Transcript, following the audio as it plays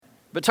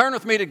But turn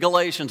with me to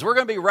Galatians. We're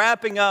going to be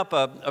wrapping up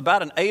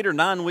about an 8 or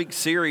 9 week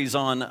series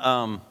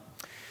on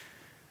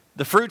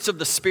the fruits of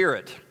the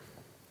Spirit.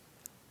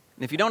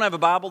 And if you don't have a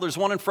Bible, there's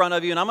one in front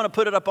of you, and I'm going to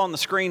put it up on the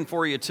screen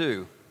for you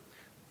too.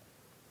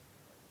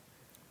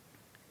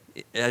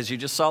 As you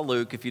just saw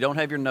Luke, if you don't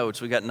have your notes,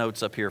 we got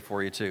notes up here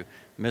for you too.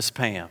 Miss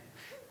Pam.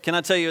 Can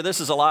I tell you, this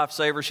is a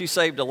lifesaver. She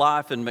saved a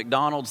life in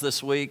McDonald's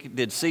this week,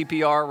 did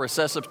CPR,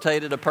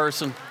 resuscitated a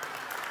person.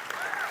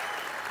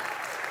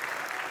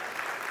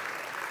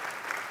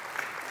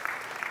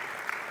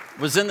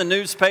 Was in the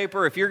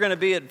newspaper. If you're going to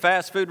be at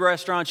fast food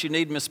restaurants, you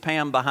need Miss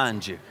Pam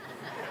behind you.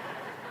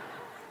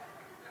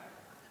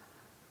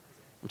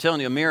 I'm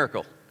telling you, a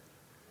miracle.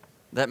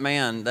 That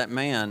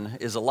man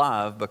is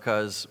alive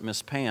because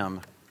Miss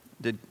Pam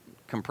did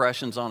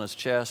compressions on his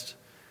chest,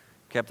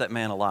 kept that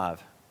man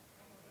alive.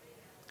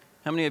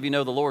 How many of you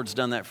know the Lord's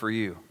done that for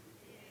you?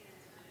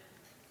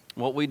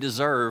 What we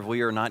deserve,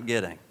 we are not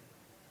getting.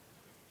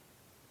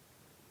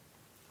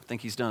 I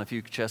think He's done a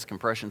few chest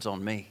compressions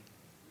on me.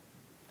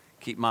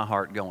 Keep my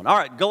heart going. All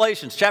right,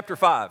 Galatians chapter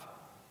 5.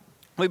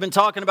 We've been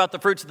talking about the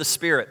fruits of the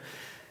Spirit.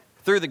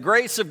 Through the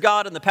grace of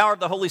God and the power of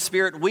the Holy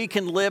Spirit, we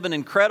can live an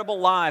incredible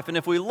life. And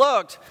if we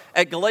looked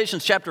at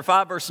Galatians chapter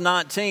 5, verse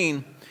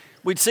 19,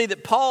 we'd see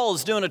that Paul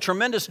is doing a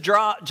tremendous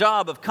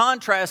job of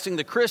contrasting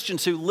the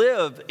Christians who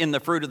live in the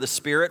fruit of the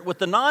Spirit with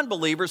the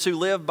non-believers who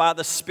live by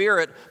the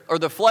Spirit or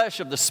the flesh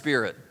of the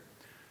Spirit.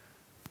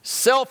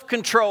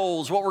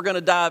 Self-control is what we're going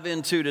to dive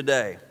into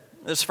today.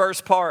 This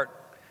first part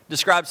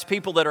describes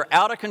people that are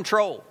out of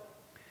control.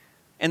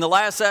 And the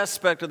last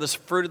aspect of this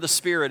fruit of the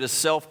Spirit is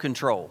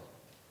self-control.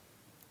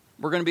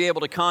 We're going to be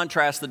able to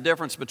contrast the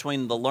difference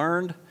between the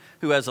learned,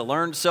 who has a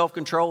learned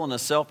self-control, and a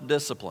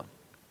self-discipline.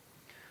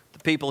 The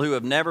people who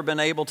have never been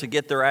able to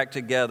get their act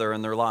together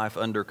and their life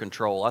under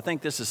control. I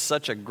think this is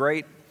such a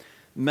great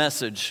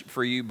message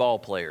for you ball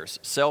players.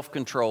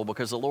 Self-control,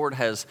 because the Lord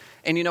has...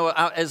 And you know,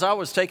 as I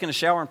was taking a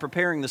shower and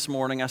preparing this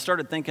morning, I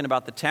started thinking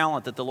about the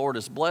talent that the Lord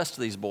has blessed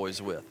these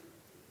boys with.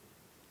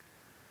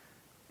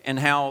 And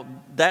how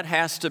that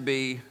has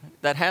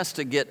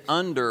to get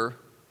under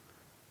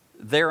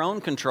their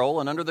own control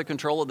and under the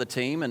control of the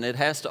team, and it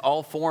has to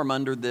all form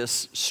under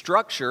this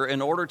structure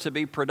in order to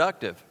be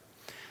productive.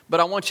 But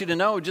I want you to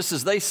know, just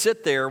as they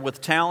sit there with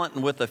talent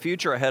and with a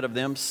future ahead of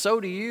them, so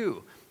do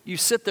you. You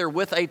sit there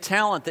with a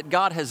talent that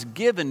God has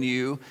given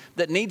you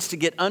that needs to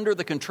get under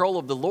the control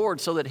of the Lord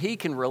so that He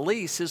can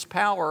release His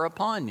power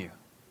upon you.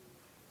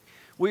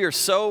 We are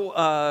so,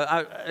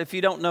 if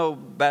you don't know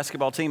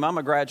basketball team, I'm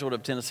a graduate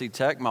of Tennessee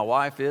Tech. My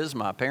wife is,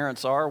 my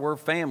parents are. We're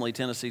family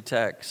Tennessee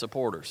Tech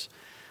supporters.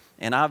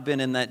 And I've been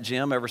in that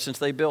gym ever since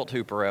they built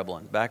Hooper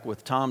Eblen, back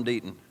with Tom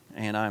Deaton.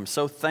 And I'm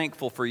so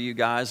thankful for you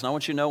guys. And I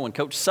want you to know, when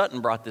Coach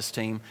Sutton brought this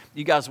team,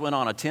 you guys went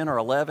on a 10 or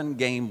 11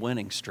 game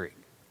winning streak.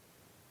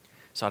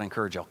 So I'd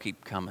encourage y'all,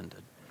 keep coming to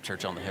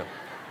Church on the Hill.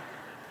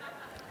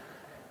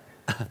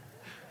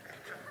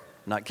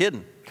 Not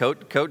kidding.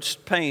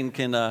 Coach Payne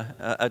can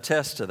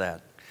attest to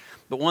that.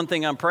 But one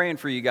thing I'm praying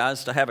for you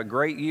guys, to have a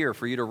great year,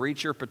 for you to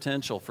reach your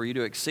potential, for you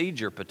to exceed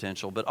your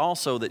potential, but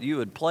also that you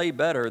would play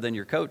better than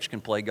your coach can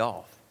play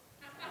golf.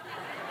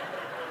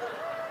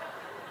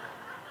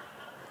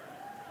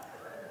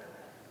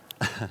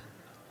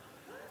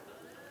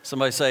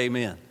 Somebody say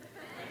amen.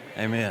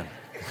 Amen.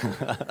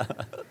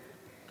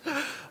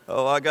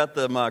 Oh, I got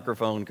the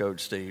microphone,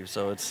 Coach Steve,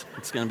 so it's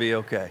going to be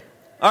okay.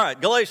 All right,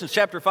 Galatians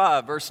chapter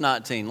 5, verse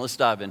 19. Let's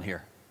dive in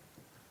here.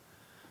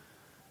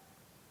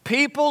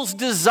 People's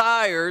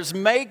desires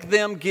make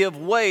them give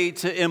way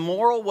to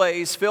immoral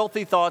ways,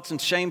 filthy thoughts,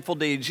 and shameful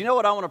deeds. You know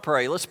what I want to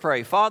pray? Let's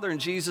pray. Father, in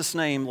Jesus'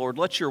 name, Lord,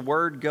 let your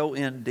word go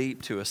in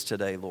deep to us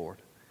today, Lord.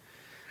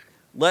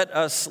 Let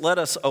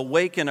us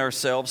awaken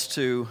ourselves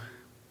to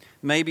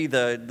maybe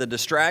the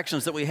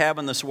distractions that we have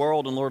in this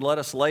world, and Lord, let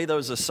us lay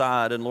those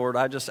aside. And Lord,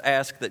 I just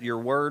ask that your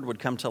word would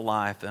come to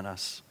life in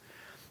us,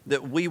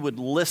 that we would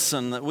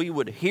listen, that we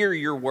would hear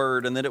your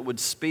word, and that it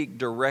would speak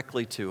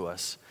directly to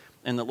us.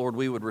 And that, Lord,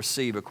 we would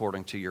receive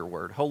according to your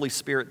word. Holy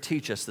Spirit,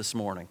 teach us this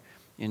morning.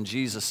 In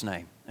Jesus'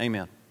 name,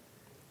 amen.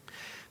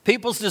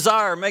 People's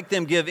desire make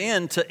them give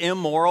in to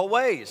immoral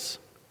ways,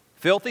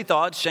 filthy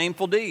thoughts,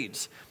 shameful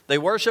deeds. They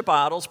worship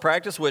idols,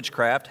 practice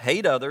witchcraft,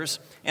 hate others,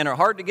 and are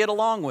hard to get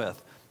along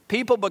with.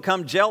 People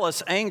become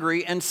jealous,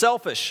 angry, and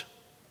selfish.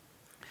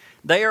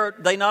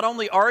 They not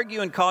only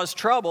argue and cause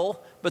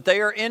trouble, but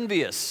they are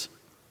envious.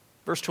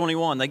 Verse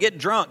 21, they get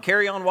drunk,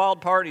 carry on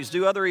wild parties,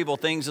 do other evil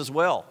things as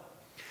well.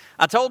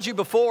 I told you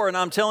before, and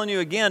I'm telling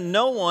you again,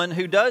 no one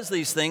who does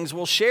these things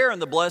will share in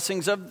the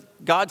blessings of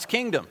God's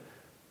kingdom.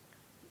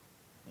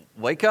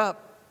 Wake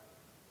up.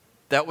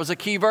 That was a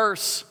key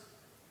verse.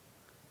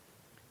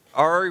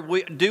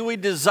 Do we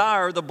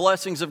desire the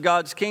blessings of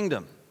God's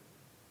kingdom?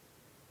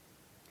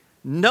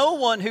 No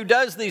one who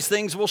does these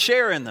things will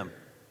share in them.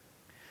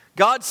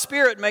 God's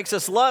Spirit makes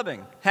us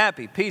loving,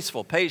 happy,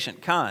 peaceful,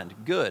 patient, kind,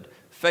 good,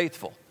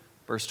 faithful.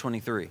 Verse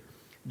 23.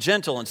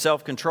 Gentle and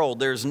self-controlled.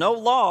 There's no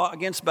law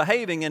against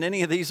behaving in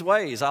any of these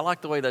ways. I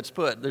like the way that's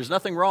put. There's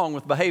nothing wrong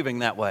with behaving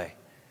that way.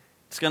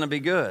 It's going to be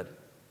good.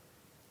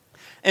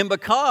 And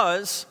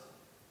because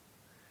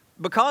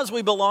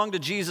we belong to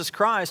Jesus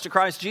Christ, to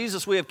Christ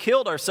Jesus, we have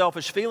killed our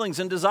selfish feelings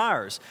and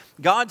desires.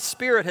 God's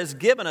Spirit has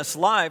given us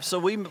life, so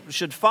we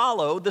should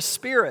follow the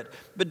Spirit.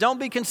 But don't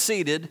be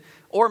conceited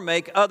or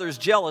make others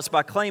jealous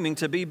by claiming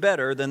to be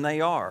better than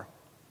they are.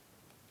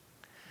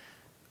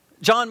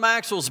 John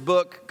Maxwell's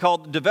book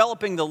called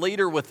Developing the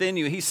Leader Within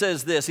You, he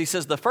says this. He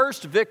says, the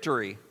first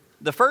victory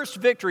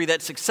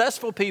that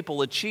successful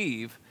people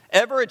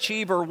ever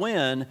achieve or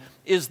win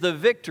is the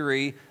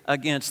victory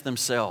against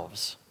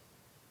themselves.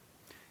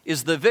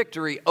 Is the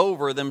victory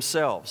over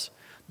themselves.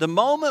 The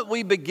moment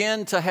we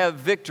begin to have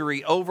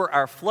victory over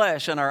our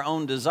flesh and our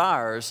own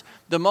desires,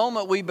 the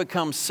moment we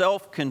become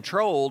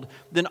self-controlled,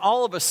 then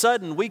all of a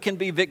sudden we can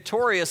be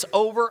victorious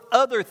over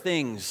other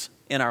things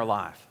in our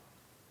life.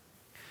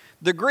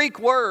 The Greek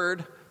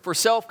word for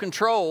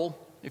self-control,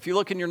 if you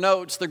look in your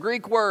notes, the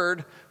Greek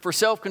word for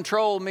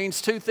self-control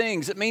means two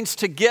things. It means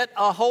to get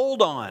a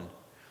hold on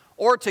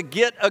or to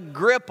get a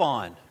grip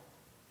on.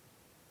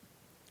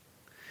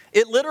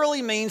 It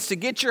literally means to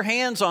get your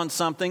hands on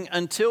something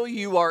until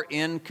you are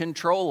in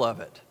control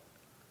of it.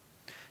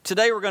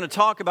 Today we're going to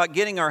talk about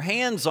getting our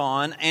hands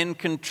on and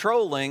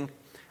controlling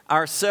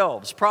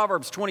ourselves.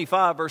 Proverbs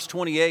 25 verse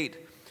 28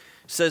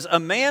 says, a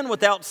man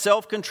without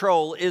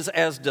self-control is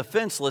as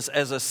defenseless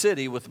as a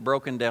city with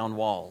broken down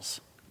walls.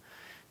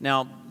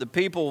 Now, the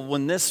people,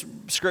 when this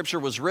scripture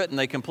was written,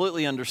 they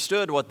completely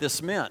understood what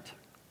this meant.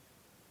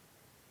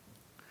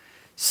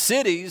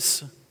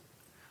 Cities'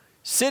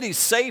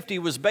 safety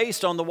was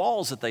based on the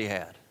walls that they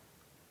had.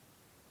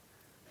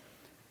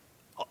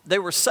 They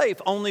were safe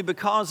only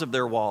because of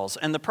their walls.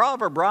 And the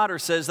proverb writer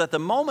says that the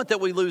moment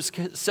that we lose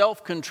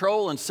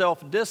self-control and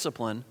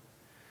self-discipline,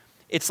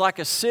 it's like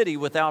a city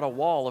without a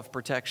wall of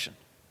protection.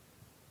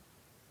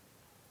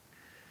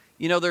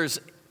 You know, there's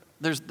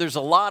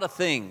a lot of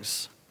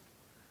things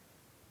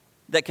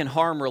that can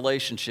harm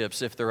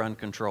relationships if they're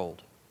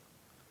uncontrolled.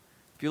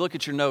 If you look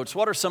at your notes,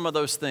 what are some of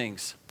those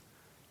things?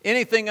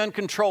 Anything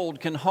uncontrolled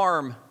can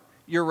harm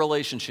your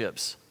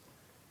relationships.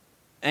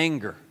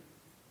 Anger,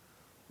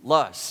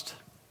 lust,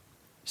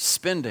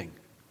 spending,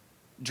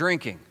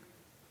 drinking,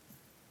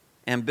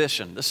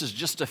 ambition. This is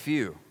just a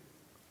few.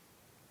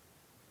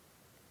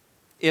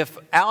 If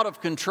out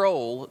of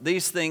control,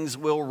 these things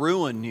will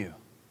ruin you.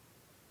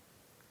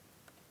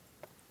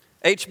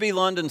 H.B.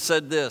 London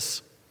said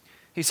this.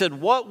 He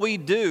said, what we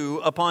do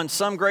upon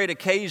some great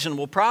occasion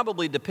will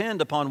probably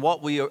depend upon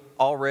what we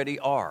already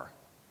are.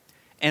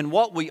 And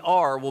what we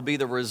are will be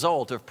the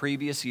result of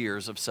previous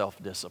years of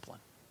self-discipline.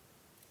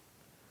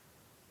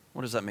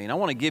 What does that mean? I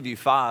want to give you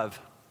 5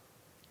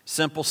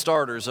 simple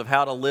starters of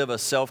how to live a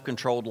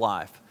self-controlled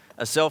life,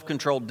 a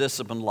self-controlled,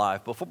 disciplined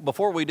life.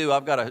 Before we do,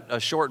 I've got a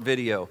short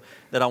video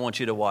that I want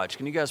you to watch.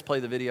 Can you guys play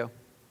the video?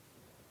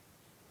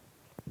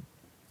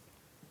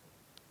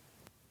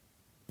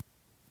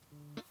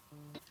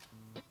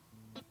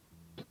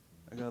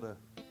 I got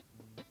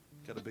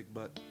a big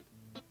butt.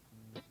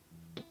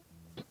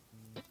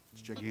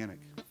 It's gigantic,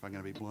 if I'm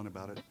going to be blunt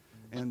about it.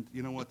 And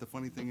you know what? The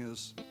funny thing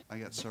is, I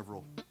got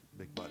several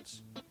big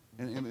butts.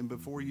 And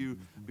before you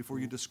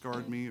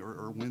discard me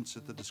or wince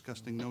at the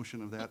disgusting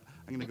notion of that,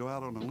 I'm going to go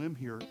out on a limb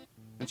here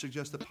and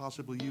suggest that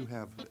possibly you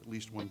have at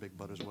least one big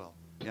butt as well.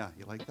 Yeah,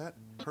 you like that?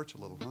 Hurts a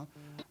little, huh?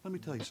 Let me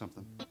tell you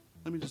something.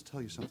 Let me just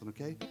tell you something,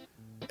 okay?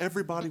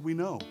 Everybody we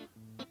know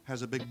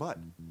has a big butt.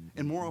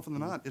 And more often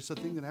than not, it's the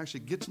thing that actually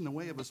gets in the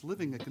way of us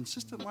living a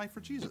consistent life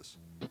for Jesus.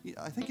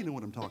 I think you know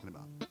what I'm talking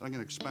about. I'm going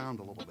to expound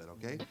a little bit,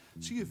 okay?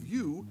 See if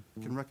you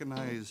can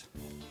recognize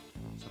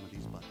some of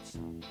these butts.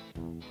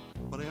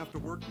 But I have to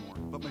work more.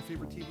 But my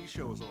favorite TV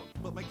show is on.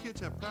 But my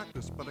kids have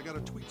practice. But I got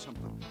to tweet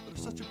something. But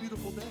it's such a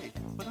beautiful day.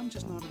 But I'm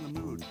just not in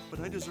the mood. But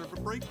I deserve a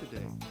break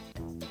today.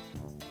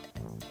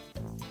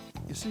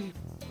 You see,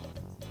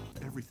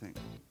 everything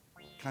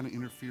kind of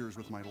interferes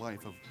with my life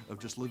of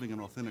just living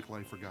an authentic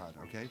life for God,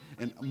 okay?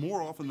 And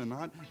more often than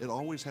not, it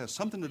always has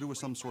something to do with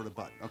some sort of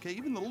butt, okay?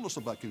 Even the littlest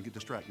of butt can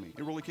distract me.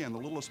 It really can. The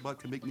littlest butt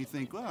can make me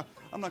think, well,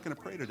 I'm not going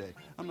to pray today.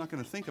 I'm not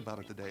going to think about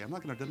it today. I'm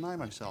not going to deny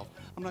myself.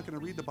 I'm not going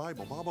to read the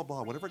Bible, blah, blah,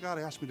 blah. Whatever God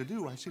asked me to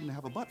do, I seem to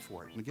have a butt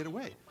for it and get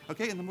away,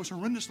 okay? And the most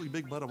horrendously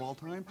big butt of all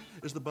time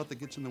is the butt that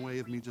gets in the way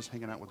of me just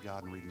hanging out with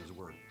God and reading His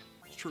Word.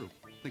 It's true.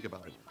 Think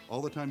about it. All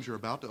the times you're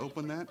about to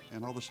open that,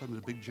 and all of a sudden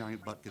a big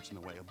giant butt gets in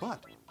the way. A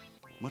butt.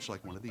 Much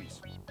like one of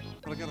these.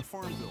 But I got a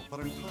farm bill,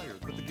 but I'm tired,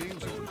 but the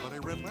game's over, but I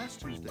read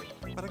last Tuesday,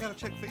 but I gotta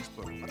check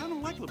Facebook, but I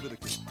don't like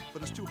Leviticus,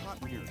 but it's too hot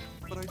in here,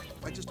 but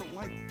I just don't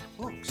like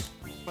books,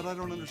 but I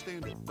don't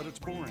understand it, but it's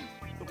boring.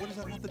 But what does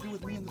that have to do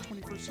with me in the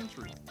 21st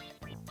century?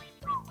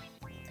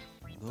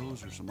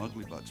 Those are some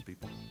ugly butts,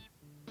 people.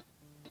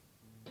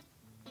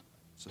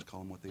 Let's just call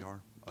them what they are,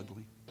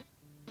 ugly.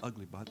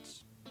 Ugly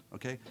butts.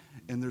 Okay?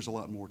 And there's a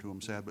lot more to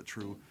them, sad but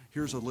true.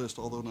 Here's a list,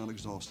 although not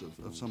exhaustive,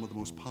 of some of the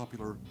most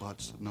popular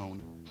butts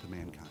known to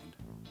mankind.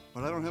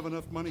 but I don't have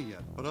enough money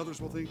yet. But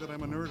others will think that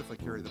I'm a nerd if I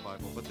carry the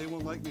Bible. But they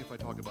won't like me if I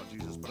talk about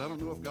Jesus. But I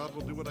don't know if God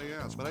will do what I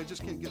ask. But I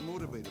just can't get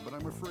motivated. But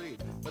I'm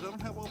afraid. But I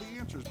don't have all the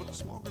answers. But the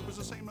small group is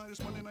the same night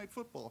as Monday Night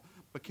Football.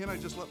 But can't I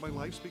just let my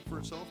life speak for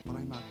itself? But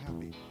I'm not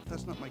happy.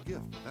 That's not my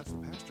gift. That's the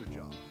pastor's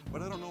job.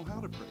 But I don't know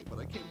how to pray. But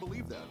I can't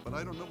believe that. But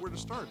I don't know where to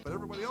start. But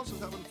everybody else is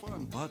having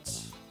fun.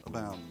 Buts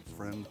abound,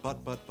 friend. But.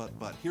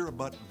 Here a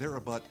but, there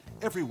a but,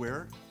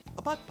 everywhere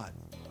a but.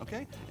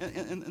 Okay?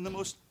 And the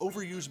most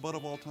overused but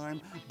of all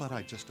time, but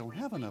I just don't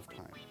have enough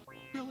time.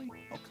 Really?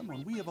 Oh, come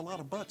on. We have a lot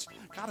of buts.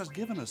 God has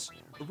given us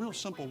a real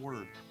simple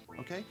word.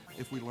 Okay?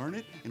 If we learn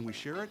it and we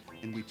share it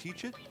and we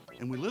teach it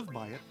and we live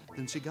by it,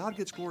 then see, God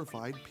gets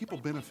glorified, people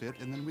benefit,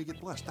 and then we get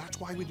blessed. That's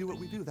why we do what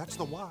we do. That's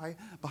the why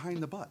behind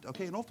the but.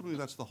 Okay? And ultimately,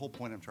 that's the whole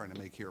point I'm trying to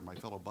make here, my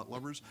fellow butt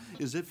lovers,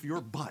 is if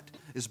your butt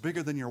is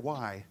bigger than your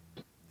why,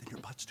 then your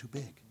butt's too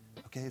big.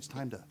 Okay, it's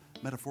time to,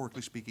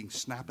 metaphorically speaking,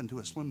 snap into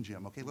a Slim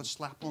Jim. Okay, let's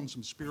slap on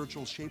some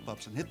spiritual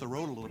shape-ups and hit the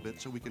road a little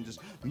bit so we can just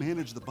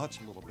manage the butts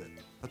a little bit.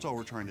 That's all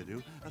we're trying to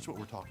do. That's what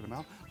we're talking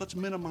about. Let's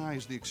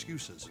minimize the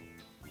excuses.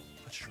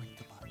 Let's shrink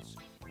the butts.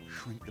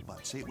 Shrink the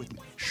butts. Say it with me.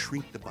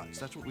 Shrink the butts.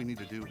 That's what we need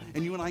to do.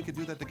 And you and I can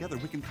do that together.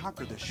 We can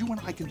conquer this. You and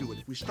I can do it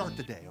if we start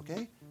today,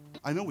 okay?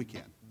 I know we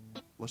can.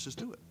 Let's just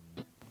do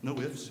it. No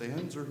ifs,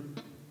 ands, or...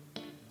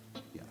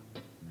 Yeah.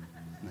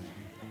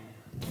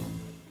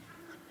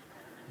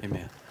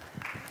 Amen.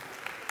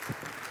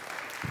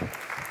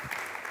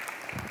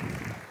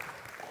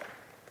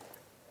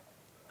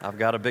 I've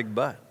got a big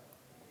butt.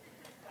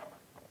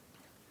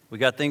 We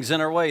got things in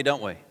our way,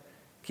 don't we?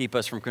 Keep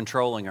us from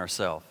controlling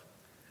ourselves.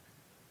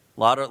 A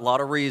lot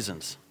of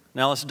reasons.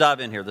 Now let's dive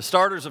in here. The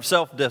starters of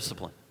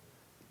self-discipline.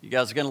 You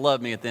guys are going to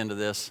love me at the end of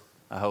this,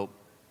 I hope.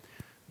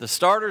 The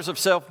starters of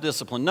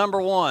self-discipline.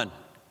 Number one,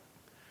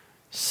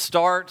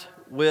 start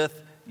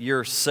with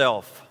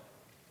yourself.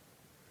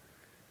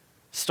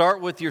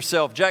 Start with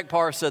yourself. Jack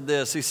Parr said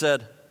this. He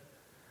said,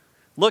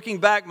 looking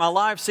back, my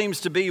life seems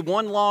to be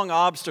one long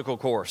obstacle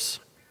course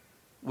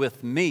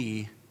with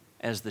me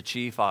as the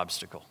chief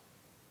obstacle.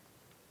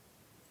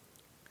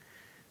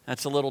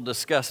 That's a little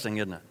disgusting,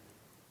 isn't it?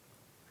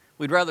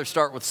 We'd rather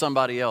start with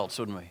somebody else,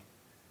 wouldn't we?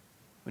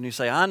 When you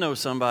say, I know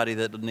somebody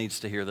that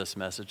needs to hear this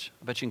message,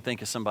 I bet you can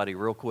think of somebody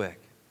real quick.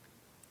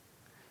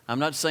 I'm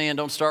not saying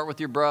don't start with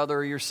your brother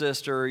or your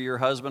sister or your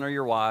husband or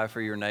your wife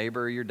or your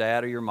neighbor or your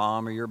dad or your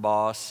mom or your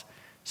boss.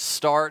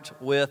 Start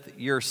with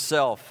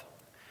yourself.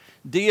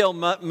 D.L.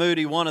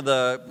 Moody, one of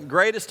the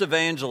greatest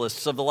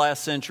evangelists of the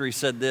last century,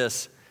 said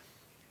this.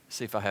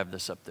 See if I have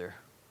this up there.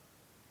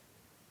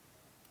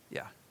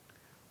 Yeah.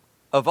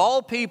 Of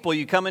all people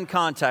you come in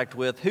contact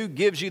with, who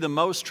gives you the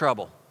most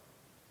trouble?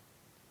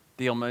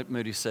 D.L.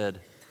 Moody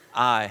said,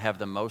 I have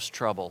the most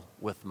trouble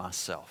with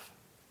myself.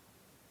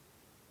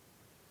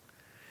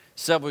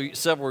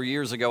 Several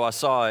years ago, I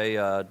saw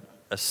a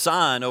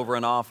sign over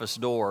an office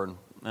door,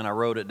 and I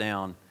wrote it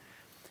down.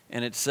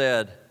 And it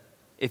said,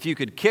 if you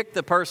could kick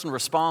the person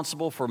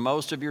responsible for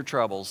most of your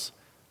troubles,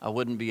 I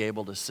wouldn't be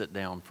able to sit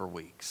down for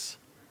weeks.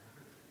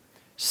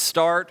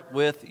 Start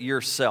with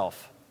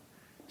yourself.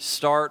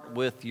 Start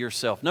with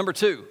yourself. Number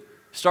two,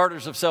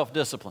 starters of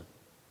self-discipline.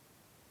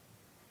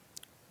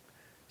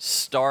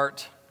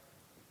 Start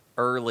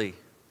early.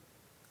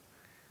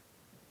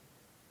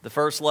 The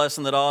first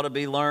lesson that ought to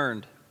be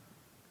learned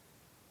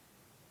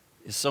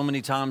is so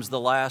many times the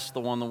last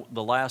one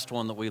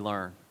that we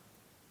learn.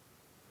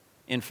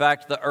 In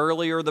fact, the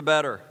earlier the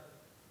better.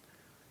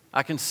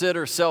 I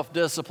consider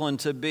self-discipline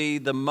to be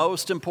the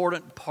most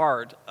important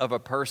part of a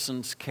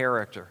person's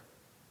character.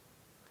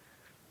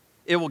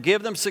 It will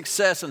give them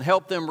success and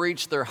help them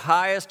reach their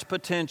highest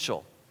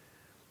potential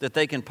that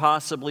they can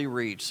possibly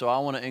reach. So I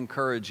want to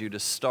encourage you to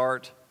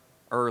start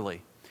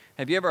early.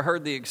 Have you ever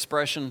heard the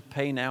expression,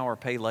 pay now or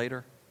pay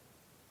later?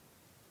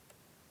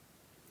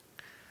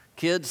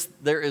 Kids,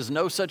 there is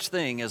no such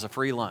thing as a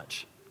free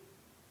lunch.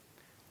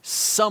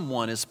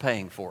 Someone is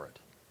paying for it.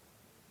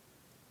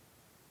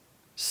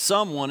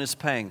 Someone is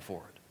paying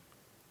for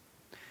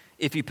it.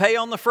 If you pay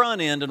on the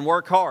front end and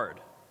work hard,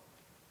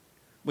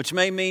 which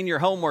may mean your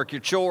homework, your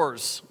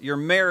chores, your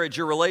marriage,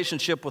 your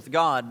relationship with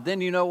God,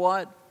 then you know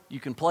what? You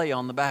can play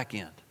on the back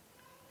end.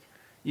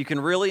 You can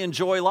really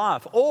enjoy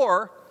life.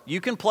 Or you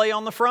can play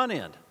on the front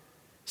end.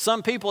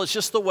 Some people, it's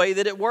just the way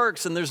that it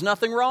works, and there's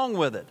nothing wrong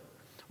with it.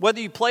 Whether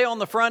you play on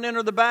the front end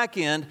or the back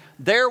end,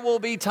 there will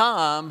be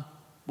time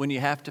when you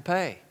have to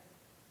pay.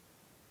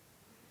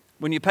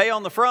 When you play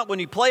on the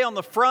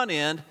front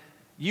end,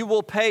 you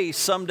will pay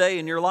someday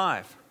in your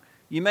life.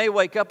 You may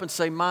wake up and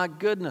say, my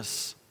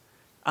goodness,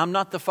 I'm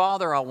not the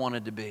father I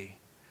wanted to be.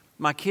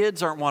 My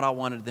kids aren't what I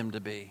wanted them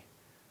to be.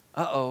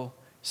 Uh-oh,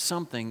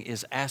 something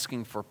is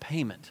asking for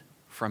payment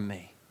from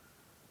me.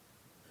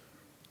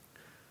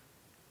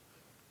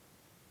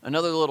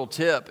 Another little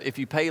tip, if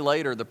you pay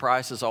later, the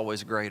price is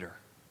always greater.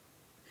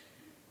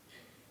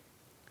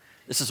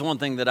 This is one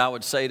thing that I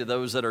would say to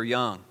those that are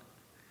young.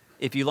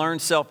 If you learn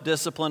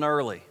self-discipline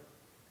early,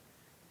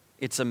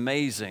 it's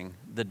amazing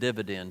the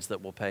dividends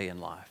that will pay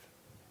in life.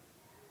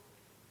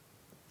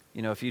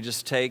 You know, if you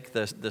just take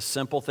the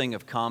simple thing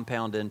of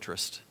compound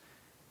interest,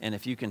 and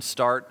if you can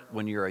start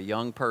when you're a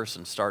young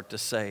person, start to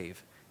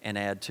save and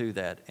add to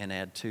that and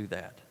add to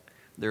that,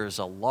 there is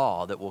a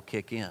law that will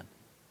kick in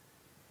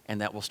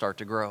and that will start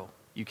to grow.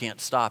 You can't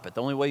stop it.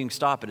 The only way you can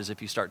stop it is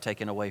if you start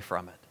taking away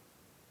from it.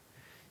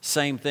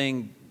 Same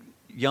thing,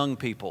 young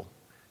people,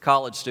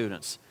 college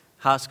students,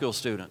 high school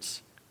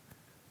students,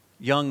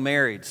 young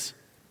marrieds,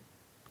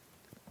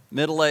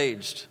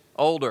 middle-aged,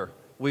 older.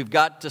 We've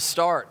got to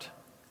start.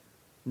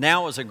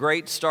 Now is a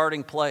great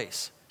starting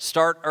place.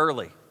 Start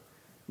early.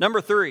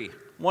 Number 3,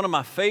 one of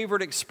my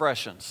favorite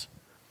expressions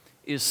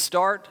is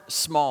start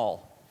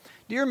small.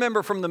 Do you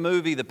remember from the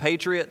movie The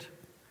Patriot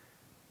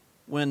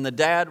when the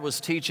dad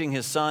was teaching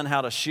his son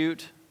how to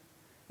shoot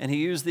and he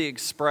used the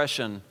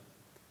expression,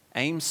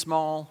 aim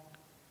small,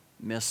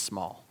 miss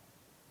small?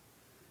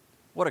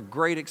 What a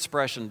great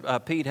expression.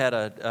 Pete had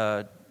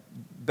a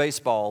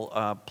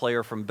baseball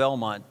player from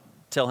Belmont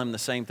tell him the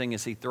same thing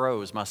as he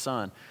throws, my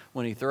son,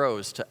 when he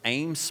throws, to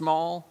aim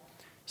small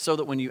so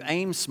that when you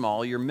aim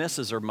small, your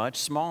misses are much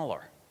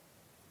smaller.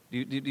 Do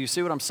you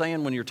see what I'm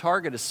saying? When your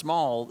target is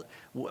small,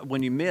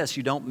 when you miss,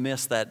 you don't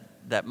miss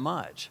that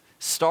much.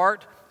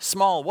 Start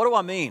small. What do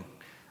I mean?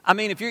 I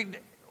mean,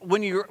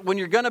 when you're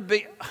going to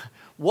be,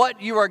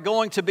 what you are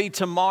going to be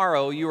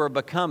tomorrow, you are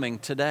becoming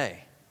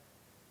today.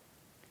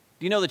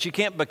 Do you know that you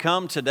can't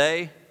become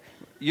today?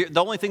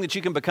 The only thing that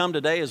you can become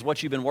today is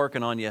what you've been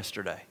working on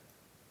yesterday.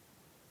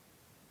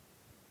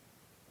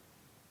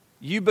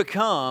 You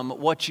become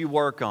what you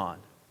work on.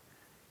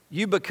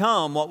 You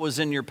become what was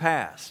in your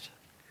past.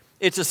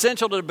 It's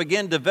essential to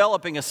begin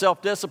developing a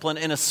self-discipline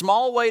in a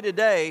small way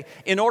today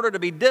in order to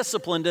be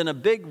disciplined in a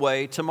big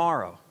way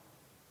tomorrow.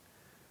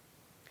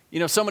 You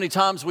know, so many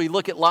times we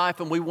look at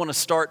life and we want to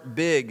start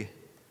big.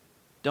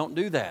 Don't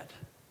do that.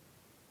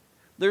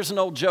 There's an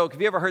old joke.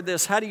 Have you ever heard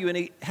this? How do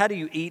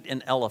you eat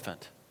an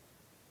elephant?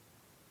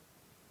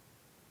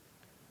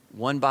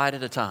 One bite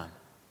at a time.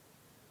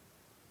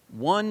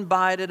 One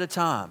bite at a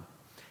time.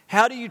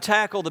 How do you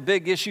tackle the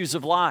big issues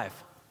of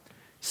life?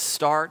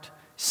 Start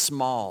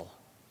small.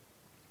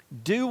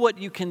 Do what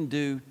you can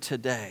do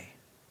today.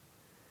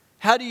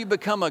 How do you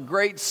become a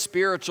great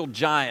spiritual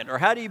giant? Or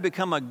how do you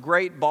become a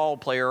great ball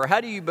player? Or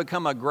how do you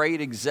become a great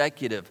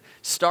executive?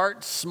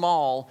 Start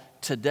small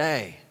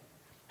today.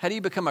 How do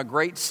you become a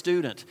great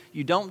student?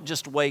 You don't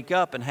just wake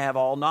up and have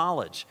all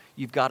knowledge.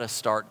 You've got to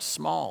start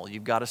small.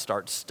 You've got to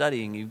start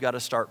studying. You've got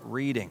to start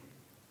reading.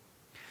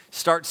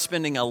 Start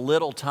spending a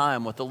little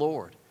time with the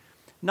Lord.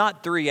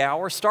 Not 3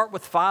 hours. Start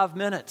with 5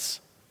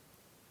 minutes.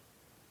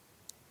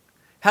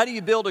 How do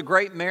you build a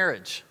great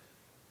marriage?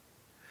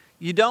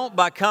 You don't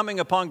by coming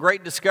upon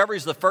great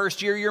discoveries the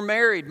first year you're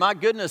married. My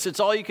goodness, it's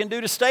all you can do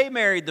to stay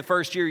married the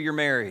first year you're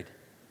married.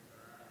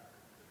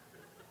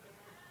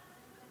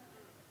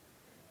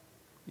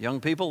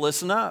 Young people,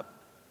 listen up.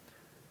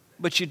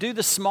 But you do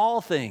the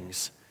small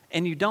things,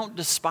 and you don't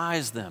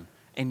despise them,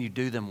 and you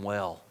do them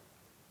well.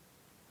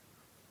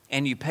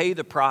 And you pay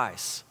the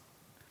price.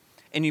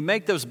 And you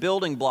make those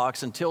building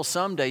blocks until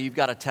someday you've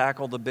got to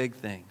tackle the big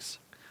things.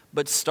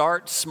 But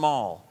start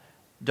small.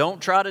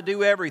 Don't try to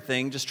do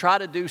everything. Just try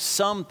to do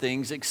some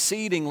things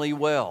exceedingly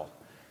well.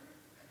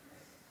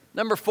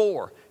 Number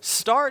 4,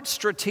 start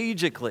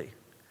strategically. I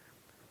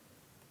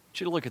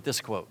want you to look at this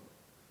quote.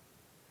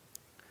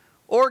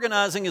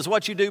 Organizing is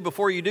what you do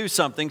before you do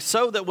something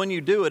so that when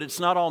you do it, it's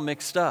not all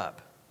mixed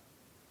up.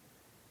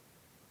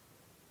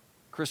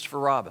 Christopher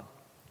Robin.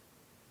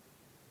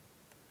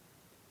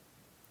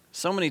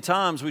 So many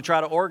times we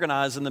try to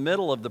organize in the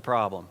middle of the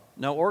problem.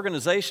 No,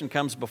 organization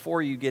comes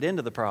before you get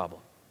into the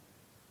problem.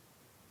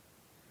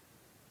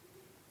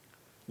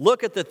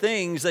 Look at the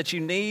things that you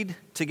need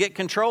to get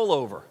control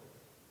over.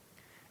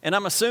 And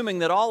I'm assuming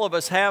that all of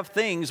us have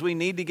things we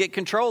need to get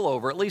control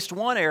over, at least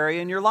one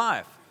area in your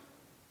life.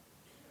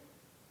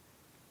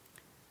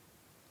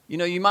 You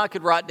know, you might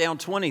could write down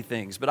 20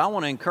 things, but I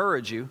want to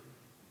encourage you,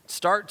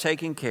 start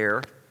taking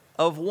care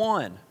of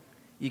one.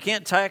 You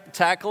can't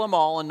tackle them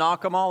all and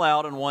knock them all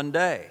out in one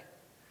day.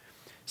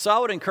 So I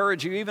would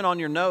encourage you, even on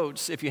your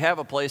notes, if you have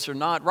a place or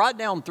not, write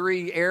down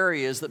 3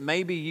 areas that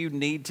maybe you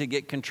need to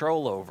get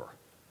control over.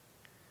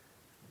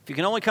 If you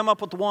can only come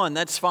up with one,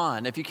 that's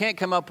fine. If you can't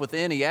come up with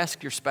any,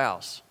 ask your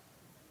spouse.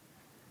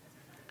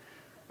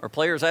 Or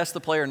players, ask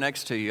the player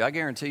next to you. I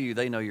guarantee you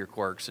they know your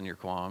quirks and your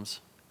qualms.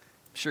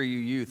 I'm sure you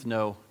youth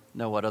know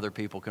what other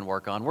people can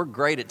work on. We're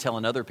great at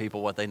telling other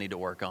people what they need to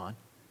work on,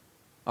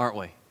 aren't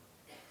we?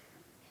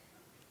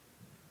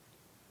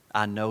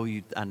 I know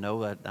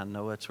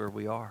that's where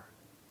we are.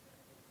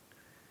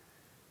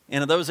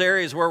 And in those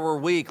areas where we're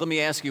weak, let me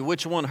ask you,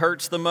 which one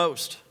hurts the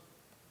most?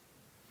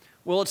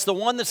 Well, it's the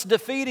one that's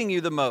defeating you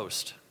the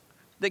most,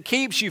 that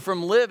keeps you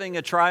from living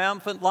a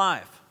triumphant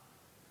life.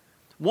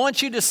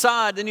 Once you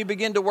decide, then you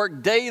begin to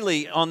work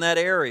daily on that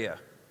area.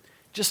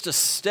 Just a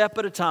step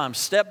at a time,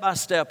 step by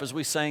step, as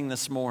we sang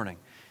this morning.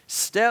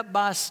 Step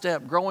by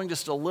step, growing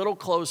just a little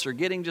closer,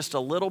 getting just a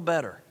little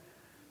better.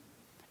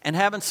 And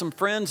having some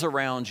friends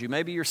around you,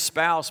 maybe your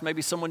spouse,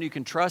 maybe someone you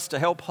can trust to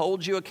help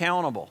hold you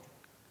accountable.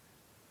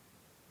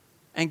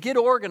 And get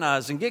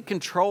organized and get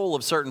control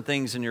of certain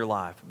things in your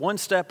life, one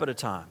step at a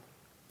time.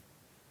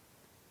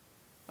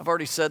 I've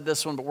already said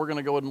this one, but we're going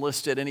to go ahead and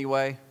list it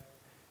anyway.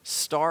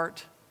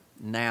 Start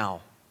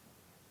now.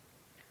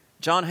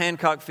 John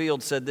Hancock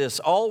Field said this: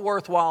 all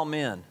worthwhile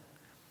men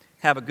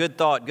have a good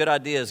thought, good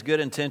ideas, good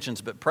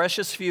intentions, but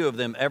precious few of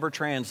them ever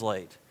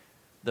translate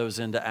those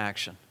into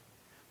action.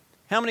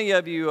 How many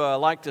of you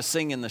like to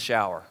sing in the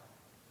shower?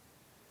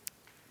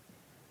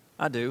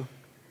 I do.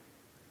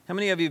 How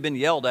many of you have been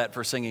yelled at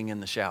for singing in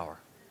the shower?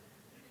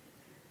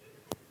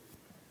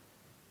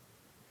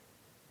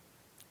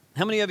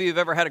 How many of you have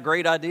ever had a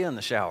great idea in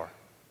the shower?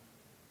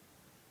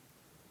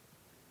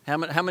 How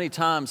many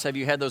times have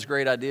you had those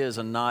great ideas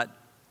and not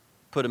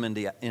put them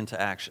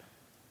into action?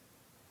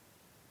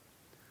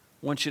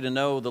 I want you to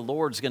know the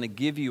Lord's going to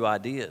give you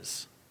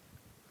ideas.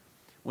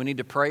 We need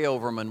to pray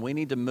over them, and we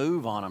need to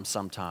move on them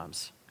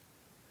sometimes.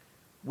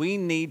 We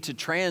need to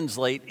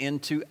translate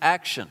into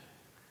action.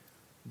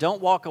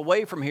 Don't walk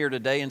away from here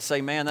today and say,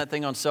 man, that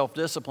thing on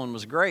self-discipline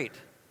was great.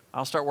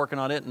 I'll start working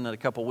on it in a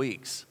couple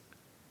weeks.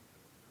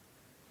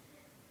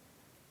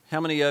 How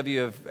many of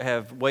you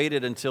have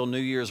waited until New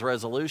Year's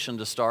resolution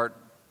to start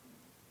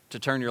to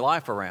turn your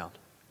life around?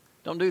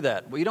 Don't do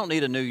that. Well, you don't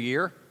need a new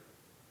year.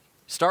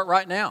 Start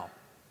right now.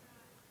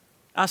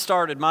 I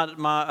started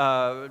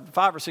my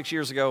 5 or 6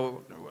 years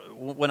ago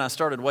when I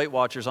started Weight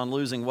Watchers on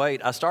losing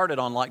weight. I started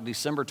on like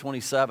December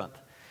 27th.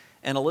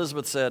 And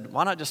Elizabeth said,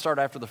 why not just start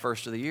after the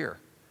first of the year?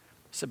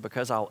 I said,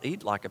 because I'll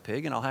eat like a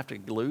pig and I'll have to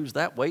lose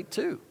that weight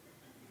too.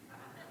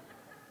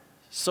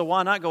 So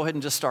why not go ahead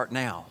and just start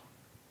now?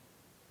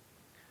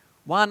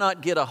 Why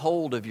not get a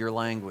hold of your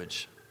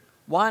language?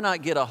 Why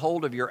not get a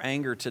hold of your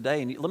anger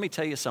today? And let me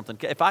tell you something.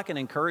 If I can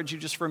encourage you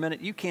just for a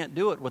minute, you can't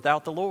do it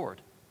without the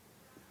Lord.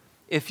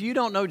 If you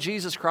don't know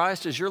Jesus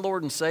Christ as your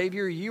Lord and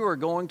Savior, you are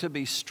going to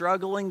be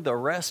struggling the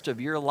rest of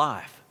your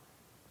life.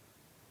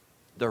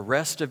 The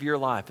rest of your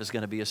life is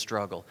going to be a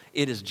struggle.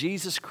 It is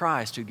Jesus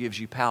Christ who gives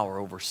you power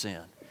over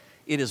sin.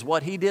 It is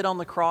what He did on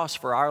the cross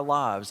for our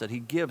lives that He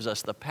gives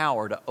us the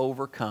power to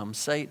overcome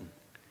Satan.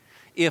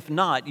 If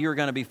not, you're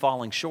going to be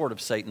falling short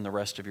of Satan the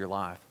rest of your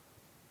life.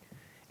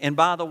 And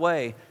by the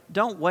way,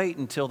 don't wait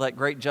until that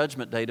great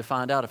judgment day to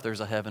find out if there's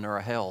a heaven or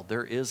a hell.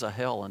 There is a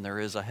hell and there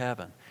is a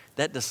heaven.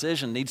 That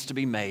decision needs to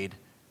be made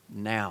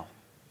now.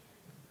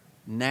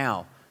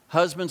 Now.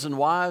 Husbands and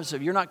wives,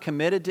 if you're not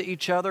committed to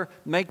each other,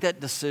 make that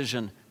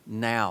decision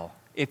now.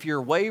 If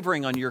you're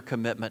wavering on your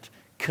commitment,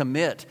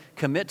 commit.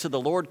 Commit to the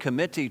Lord,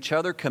 commit to each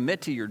other,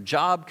 commit to your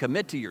job,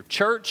 commit to your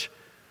church.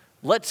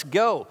 Let's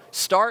go.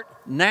 Start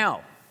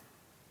now.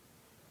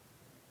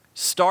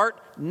 Start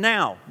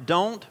now.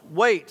 Don't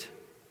wait.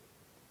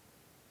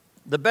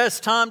 The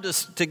best time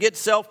to get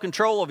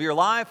self-control of your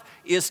life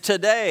is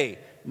today,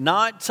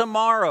 not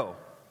tomorrow.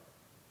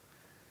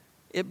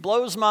 It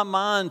blows my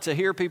mind to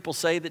hear people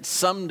say that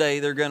someday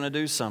they're going to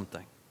do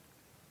something.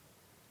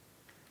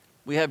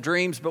 We have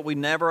dreams, but we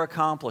never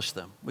accomplish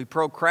them. We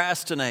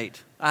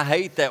procrastinate. I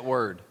hate that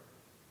word.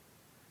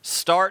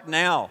 Start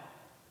now.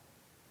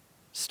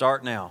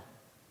 Start now.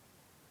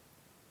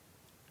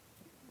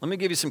 Let me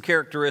give you some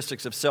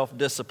characteristics of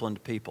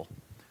self-disciplined people.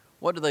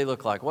 What do they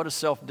look like? What do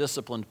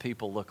self-disciplined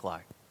people look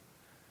like?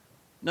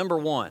 Number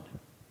one,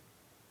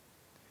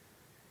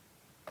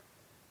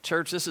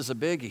 church, this is a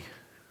biggie.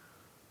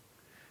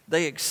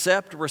 They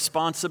accept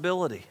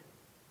responsibility.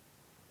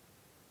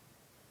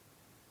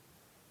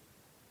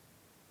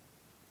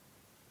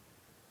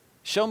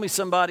 Show me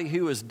somebody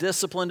who is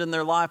disciplined in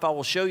their life. I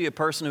will show you a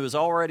person who has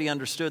already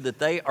understood that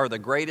they are the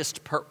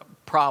greatest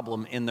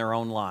problem in their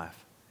own life.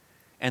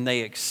 And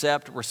they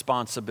accept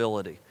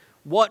responsibility.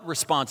 What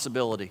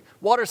responsibility?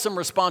 What are some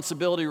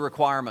responsibility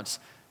requirements?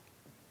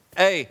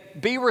 A,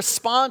 be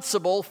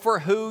responsible for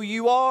who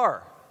you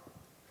are.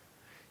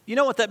 You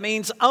know what that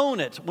means? Own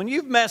it. When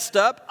you've messed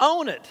up,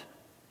 own it.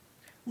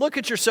 Look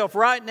at yourself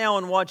right now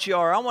and what you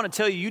are. I want to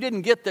tell you, you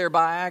didn't get there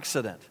by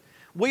accident.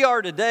 We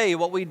are today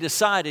what we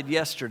decided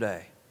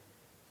yesterday.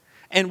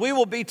 And we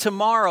will be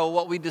tomorrow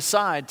what we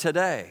decide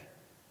today.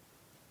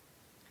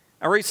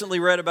 I recently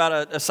read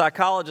about a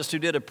psychologist who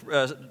did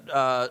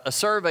a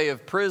survey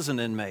of prison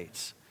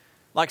inmates.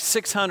 Like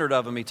 600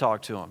 of them, he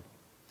talked to them.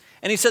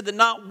 And he said that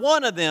not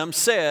one of them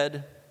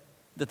said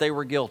that they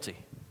were guilty.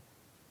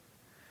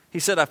 He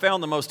said, I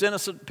found the most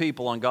innocent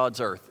people on God's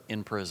earth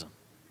in prison.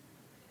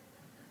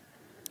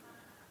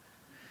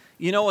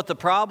 You know what the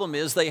problem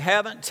is? They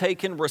haven't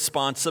taken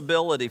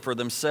responsibility for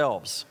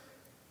themselves.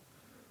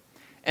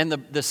 And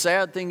the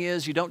sad thing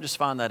is, you don't just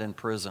find that in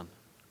prison.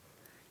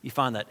 You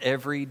find that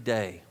every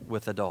day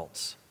with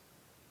adults.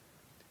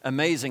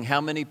 Amazing how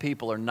many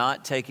people are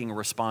not taking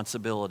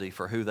responsibility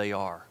for who they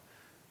are,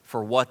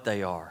 for what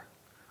they are,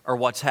 or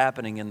what's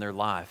happening in their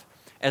life.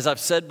 As I've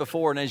said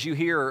before, and as you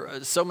hear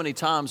so many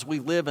times, we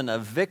live in a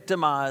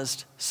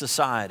victimized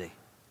society.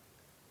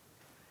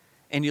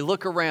 And you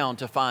look around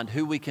to find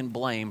who we can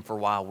blame for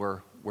why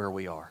we're where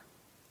we are.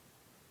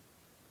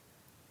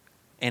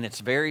 And it's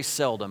very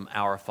seldom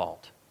our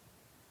fault.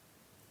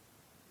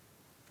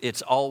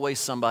 It's always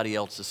somebody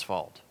else's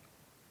fault.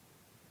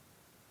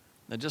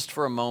 Now, just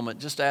for a moment,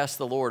 just ask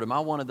the Lord, am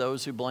I one of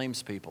those who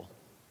blames people?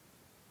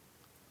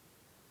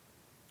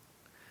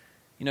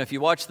 You know, if you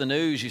watch the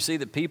news, you see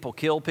that people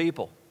kill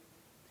people.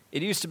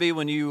 It used to be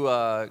when you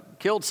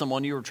killed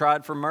someone, you were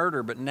tried for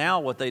murder, but now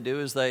what they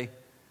do is they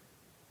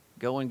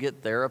go and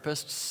get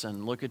therapists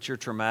and look at your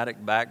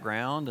traumatic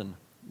background, and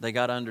they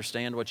got to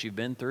understand what you've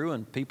been through,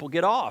 and people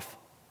get off.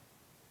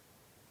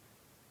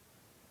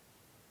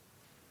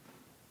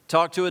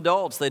 Talk to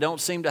adults. They don't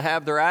seem to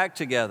have their act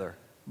together,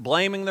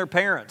 blaming their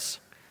parents.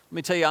 Let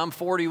me tell you, I'm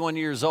 41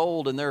 years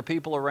old, and there are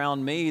people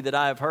around me that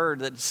I have heard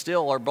that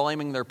still are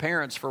blaming their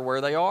parents for where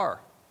they are.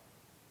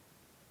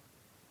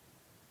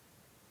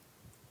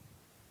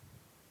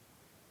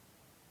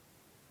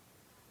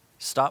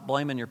 Stop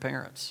blaming your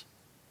parents.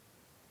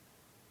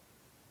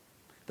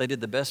 They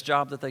did the best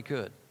job that they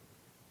could.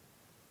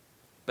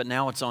 But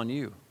now it's on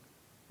you.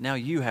 Now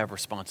you have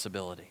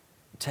responsibility.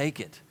 Take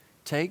it.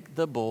 Take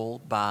the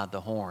bull by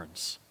the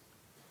horns.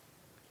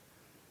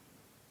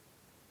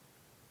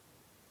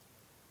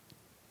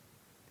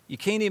 You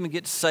can't even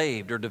get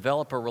saved or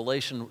develop a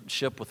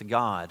relationship with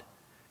God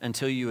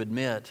until you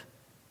admit,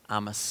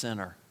 I'm a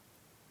sinner.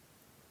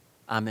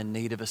 I'm in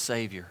need of a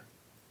Savior.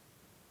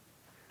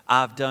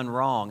 I've done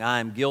wrong. I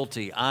am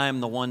guilty. I am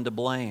the one to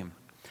blame.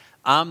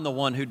 I'm the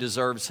one who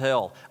deserves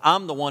hell.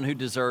 I'm the one who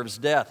deserves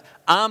death.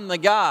 I'm the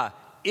guy.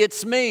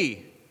 It's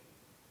me.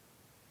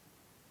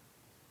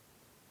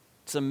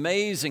 It's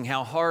amazing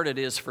how hard it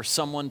is for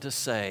someone to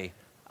say,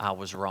 I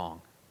was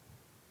wrong.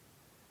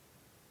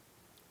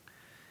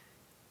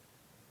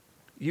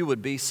 You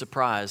would be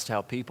surprised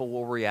how people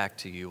will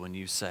react to you when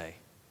you say,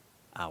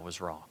 I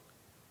was wrong.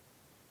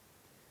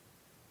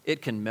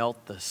 It can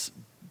melt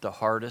the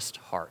hardest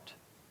heart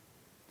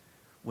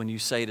when you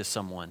say to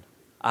someone,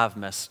 I've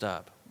messed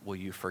up. Will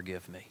you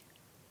forgive me?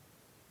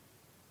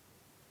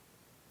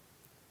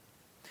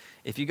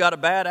 If you got a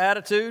bad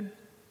attitude,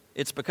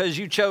 it's because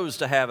you chose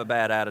to have a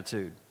bad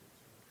attitude.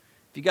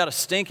 If you got a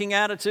stinking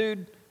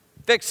attitude,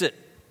 fix it.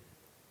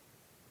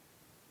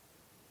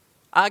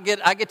 I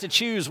get to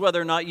choose whether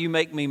or not you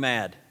make me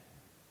mad.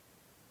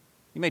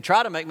 You may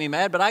try to make me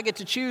mad, but I get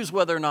to choose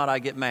whether or not I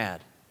get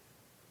mad.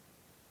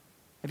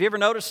 Have you ever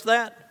noticed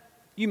that?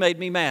 You made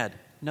me mad.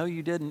 No,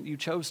 you didn't. You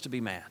chose to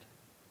be mad.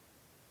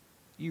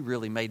 You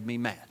really made me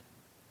mad.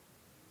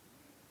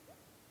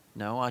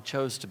 No, I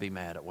chose to be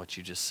mad at what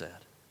you just said.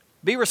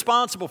 Be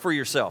responsible for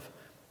yourself.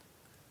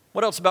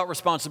 What else about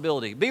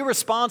responsibility? Be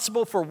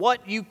responsible for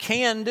what you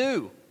can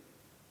do.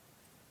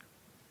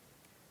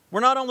 We're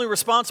not only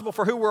responsible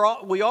for who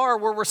we are,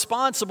 we're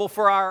responsible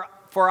for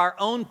our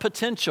own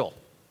potential.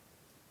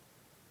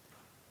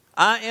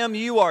 I am,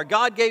 you are.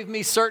 God gave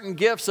me certain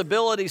gifts,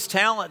 abilities,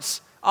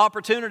 talents,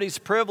 opportunities,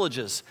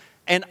 privileges.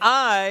 And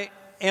I'm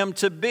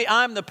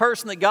the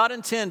person that God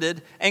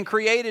intended and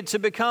created to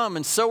become,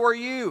 and so are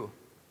you.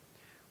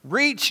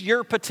 Reach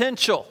your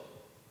potential.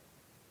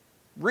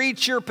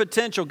 Reach your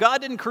potential.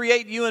 God didn't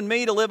create you and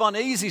me to live on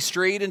Easy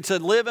Street and to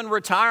live in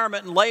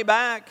retirement and lay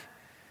back.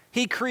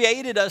 He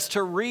created us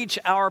to reach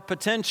our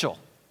potential.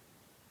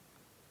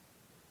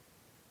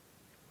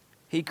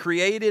 He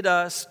created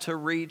us to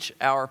reach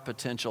our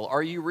potential.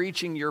 Are you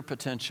reaching your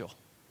potential?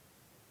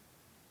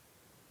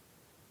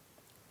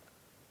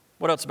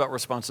 What else about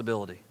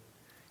responsibility?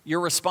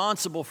 You're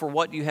responsible for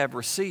what you have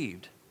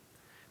received.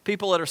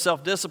 People that are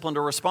self-disciplined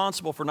are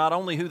responsible for not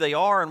only who they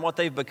are and what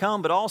they've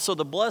become, but also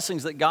the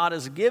blessings that God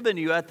has given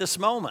you at this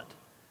moment.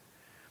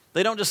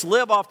 They don't just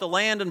live off the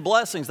land and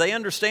blessings. They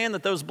understand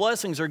that those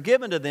blessings are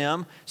given to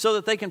them so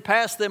that they can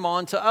pass them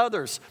on to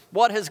others.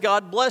 What has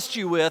God blessed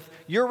you with?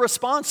 You're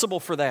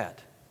responsible for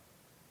that.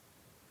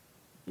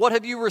 What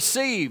have you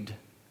received?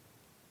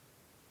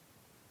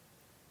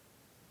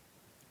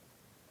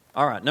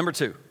 All right, number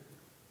 2.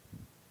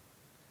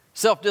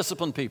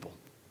 Self-disciplined people.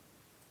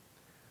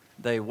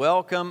 They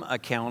welcome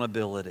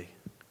accountability.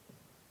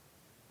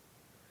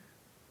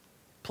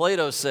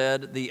 Plato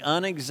said, the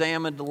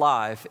unexamined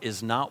life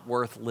is not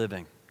worth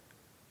living.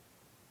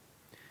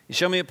 You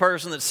show me a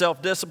person that's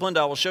self-disciplined,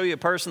 I will show you a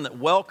person that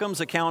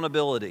welcomes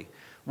accountability,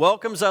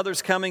 welcomes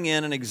others coming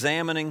in and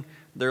examining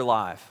their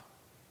life.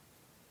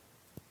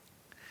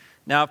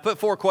 Now, I've put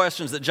 4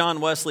 questions that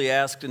John Wesley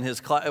asked in his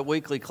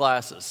weekly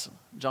classes.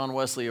 John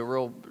Wesley, a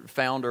real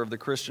founder of the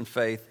Christian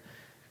faith.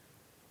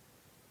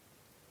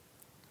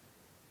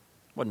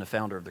 Wasn't a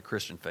founder of the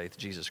Christian faith.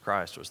 Jesus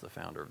Christ was the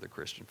founder of the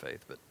Christian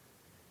faith, but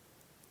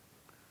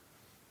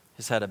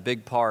has had a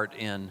big part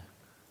in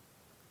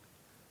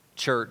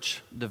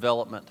church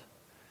development.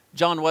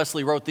 John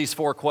Wesley wrote these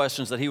 4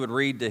 questions that he would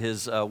read to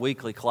his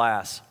weekly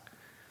class.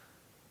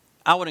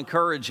 I would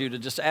encourage you to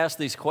just ask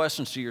these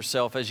questions to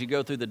yourself as you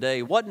go through the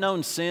day. What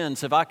known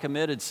sins have I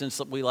committed since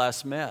we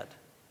last met?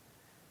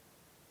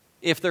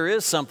 If there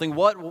is something,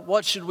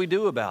 what should we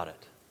do about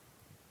it?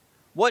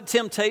 What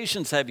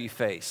temptations have you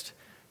faced?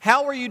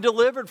 How are you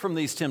delivered from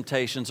these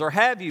temptations, or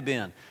have you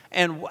been?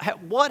 And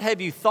what have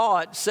you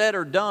thought, said,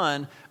 or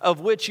done of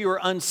which you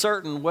are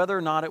uncertain whether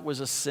or not it was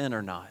a sin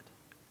or not?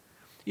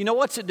 You know,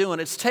 what's it doing?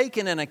 It's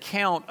taking an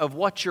account of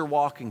what you're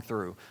walking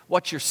through,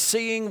 what you're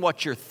seeing,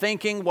 what you're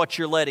thinking, what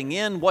you're letting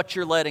in, what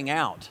you're letting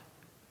out.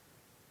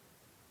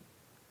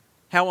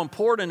 How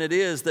important it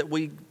is that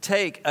we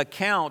take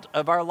account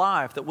of our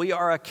life, that we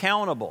are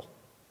accountable.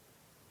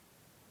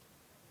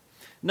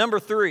 Number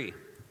 3,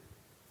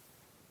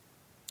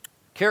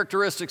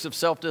 characteristics of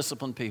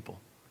self-disciplined people.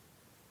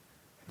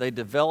 They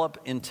develop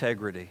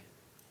integrity.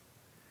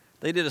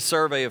 They did a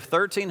survey of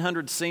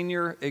 1,300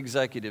 senior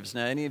executives.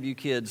 Now, any of you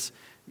kids,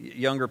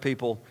 younger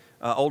people,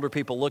 older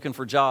people looking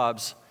for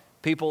jobs,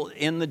 people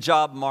in the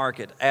job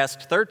market,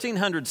 asked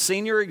 1,300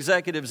 senior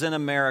executives in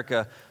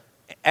America,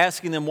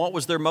 asking them what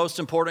was their most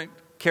important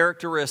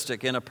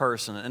characteristic in a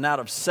person. And out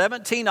of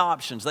 17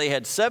 options, they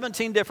had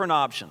 17 different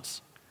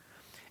options.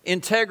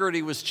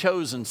 Integrity was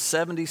chosen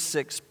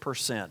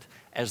 76%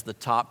 as the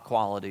top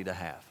quality to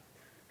have.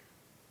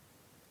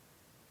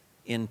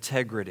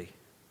 Integrity.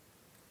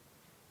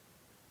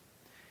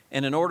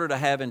 And in order to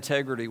have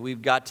integrity,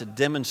 we've got to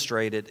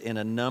demonstrate it in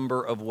a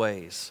number of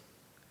ways.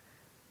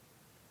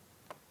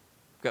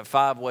 I've got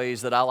 5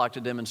 ways that I like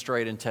to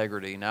demonstrate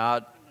integrity.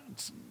 Now,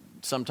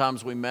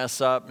 sometimes we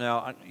mess up.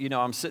 Now, you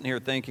know, I'm sitting here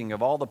thinking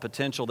of all the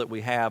potential that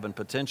we have and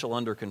potential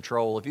under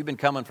control. If you've been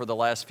coming for the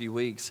last few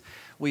weeks,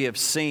 we have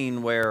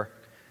seen where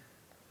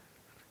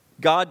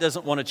God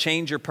doesn't want to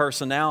change your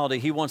personality.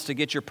 He wants to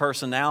get your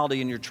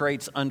personality and your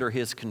traits under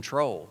His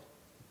control.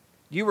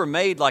 You were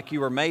made like you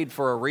were made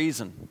for a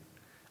reason.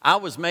 I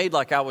was made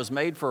like I was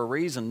made for a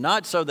reason,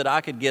 not so that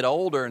I could get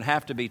older and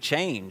have to be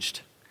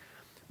changed,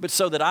 but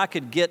so that I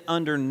could get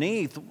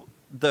underneath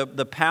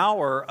the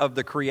power of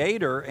the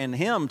Creator and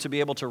Him to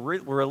be able to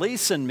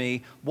release in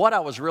me what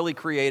I was really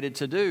created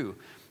to do.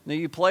 Now,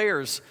 you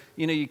players,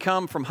 you know, you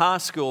come from high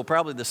school,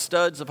 probably the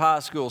studs of high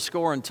school,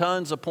 scoring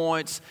tons of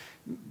points,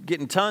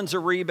 getting tons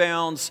of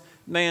rebounds,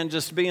 man,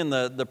 just being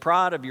the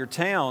pride of your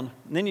town.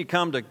 And then you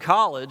come to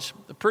college,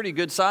 a pretty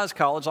good-sized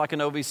college like an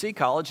OVC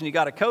college, and you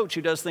got a coach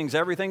who does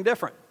everything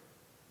different.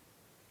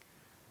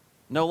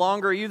 No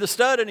longer are you the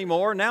stud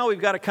anymore. Now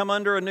we've got to come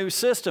under a new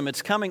system.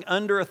 It's coming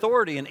under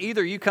authority, and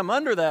either you come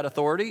under that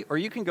authority or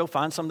you can go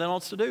find something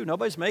else to do.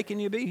 Nobody's making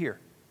you be here.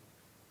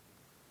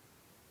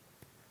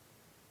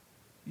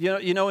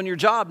 You know, in your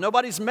job,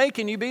 nobody's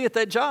making you be at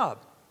that job.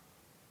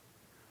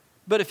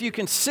 But if you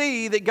can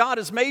see that God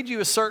has made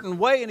you a certain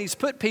way and He's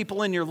put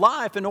people in your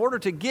life in order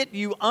to get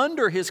you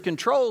under His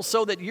control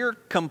so that your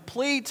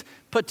complete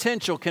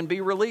potential can be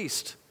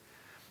released.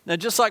 Now,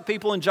 just like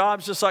people in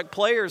jobs, just like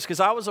players, because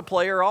I was a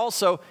player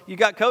also, you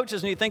got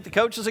coaches and you think the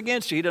coach is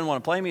against you. He doesn't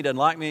want to play me, he doesn't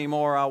like me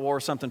anymore. I wore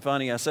something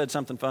funny, I said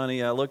something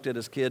funny, I looked at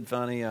his kid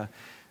funny,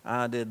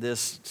 I did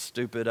this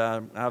stupid,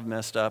 I've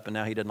messed up, and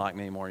now he doesn't like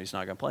me anymore and he's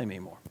not going to play me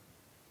anymore.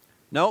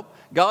 Nope.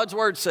 God's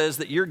Word says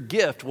that your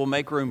gift will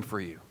make room for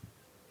you.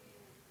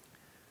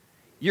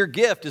 Your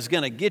gift is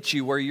going to get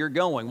you where you're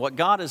going. What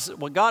God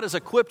has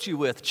equipped you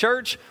with.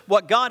 Church,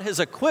 what God has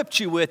equipped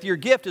you with, your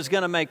gift is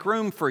going to make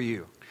room for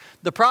you.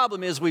 The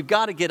problem is we've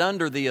got to get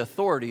under the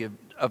authority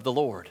of the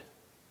Lord.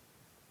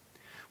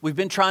 We've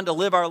been trying to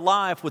live our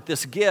life with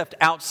this gift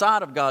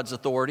outside of God's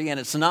authority, and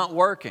it's not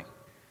working.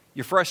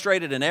 You're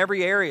frustrated in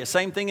every area.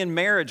 Same thing in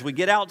marriage. We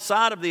get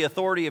outside of the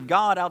authority of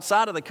God,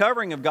 outside of the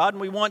covering of God,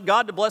 and we want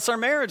God to bless our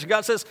marriage.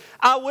 God says,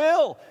 I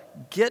will.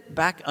 Get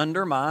back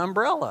under my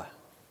umbrella.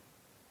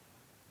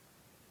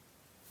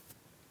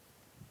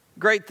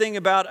 Great thing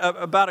about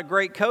a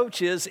great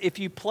coach is if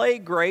you play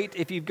great,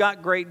 if you've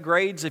got great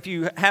grades, if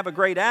you have a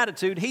great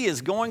attitude, he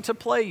is going to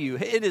play you.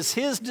 It is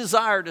his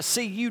desire to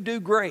see you do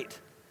great.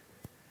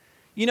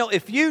 You know,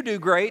 if you do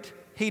great,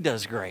 he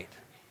does great.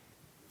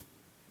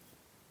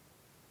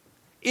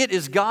 It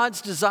is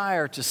God's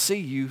desire to see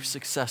you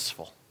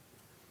successful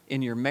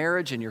in your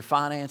marriage, in your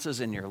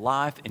finances, in your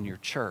life, in your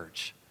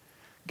church.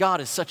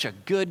 God is such a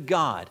good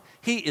God.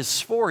 He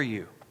is for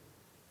you.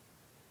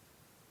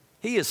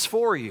 He is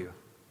for you.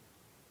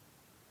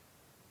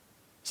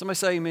 Somebody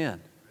say amen.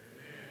 Amen.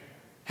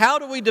 How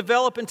do we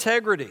develop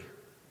integrity?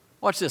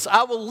 Watch this.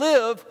 I will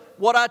live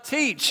what I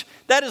teach.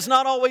 That is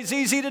not always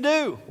easy to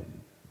do.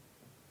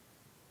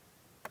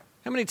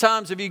 How many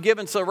times have you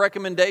given a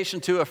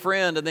recommendation to a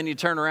friend and then you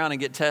turn around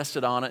and get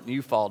tested on it and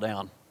you fall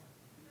down?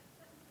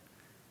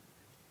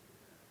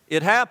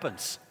 It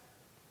happens.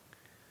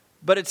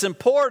 But it's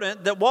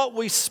important that what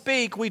we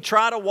speak, we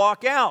try to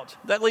walk out.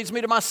 That leads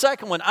me to my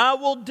second one. I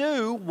will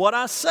do what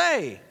I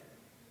say.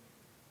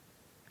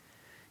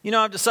 You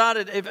know, I've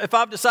decided, if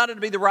I've decided to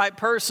be the right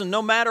person,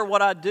 no matter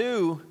what I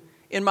do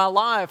in my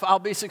life, I'll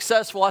be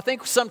successful. I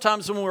think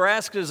sometimes when we're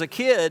asked as a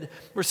kid,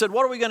 we're said,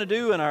 what are we going to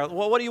do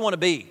what do you want to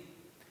be?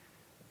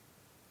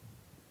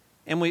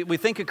 And we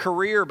think a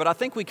career, but I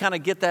think we kind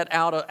of get that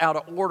out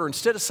of order.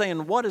 Instead of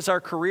saying, what is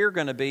our career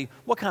going to be?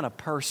 What kind of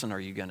person are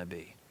you going to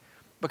be?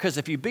 Because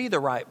if you be the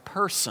right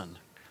person,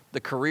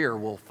 the career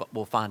will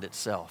find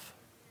itself.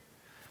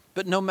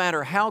 But no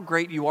matter how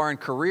great you are in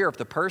career, if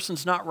the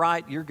person's not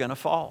right, you're going to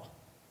fall.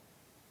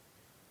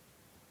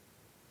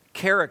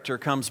 Character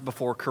comes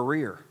before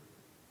career.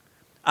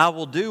 I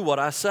will do what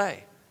I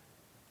say.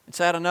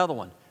 Let's add another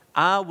one.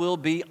 I will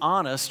be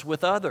honest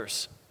with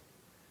others.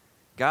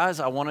 Guys,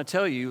 I want to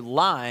tell you,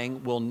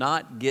 lying will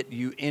not get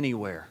you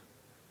anywhere.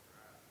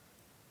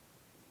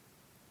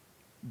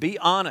 Be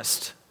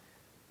honest.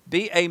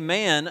 Be a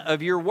man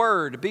of your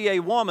word. Be a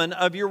woman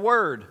of your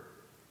word.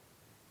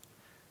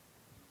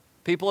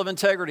 People of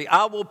integrity,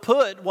 I will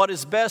put what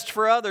is best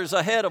for others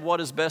ahead of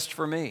what is best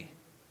for me.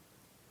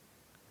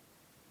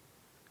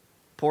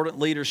 Important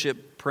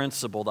leadership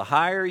principle. The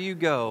higher you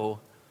go,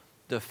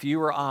 the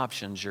fewer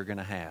options you're going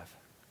to have.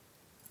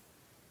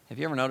 Have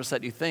you ever noticed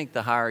that? You think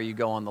the higher you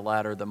go on the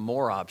ladder, the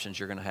more options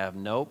you're going to have.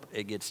 Nope,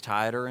 it gets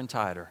tighter and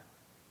tighter.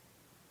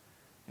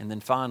 And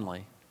then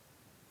finally,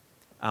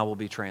 I will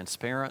be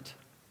transparent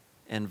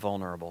and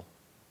vulnerable.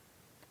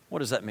 What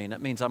does that mean?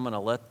 That means I'm going to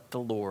let the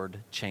Lord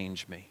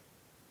change me.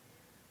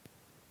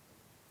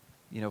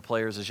 You know,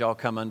 players, as y'all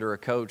come under a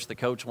coach, the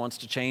coach wants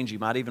to change you.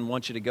 Might even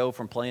want you to go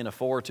from playing a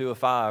 4 to a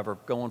 5, or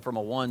going from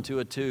a 1 to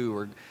a 2,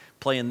 or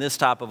playing this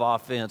type of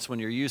offense when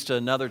you're used to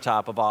another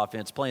type of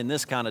offense, playing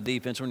this kind of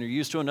defense when you're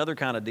used to another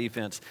kind of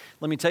defense.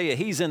 Let me tell you,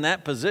 he's in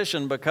that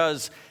position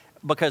because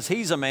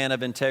he's a man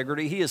of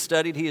integrity. He has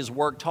studied, he has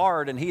worked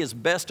hard, and he is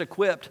best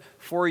equipped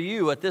for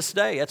you at this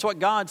day. That's what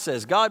God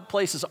says. God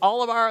places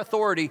all of our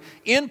authority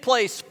in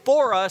place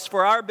for us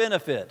for our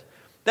benefit.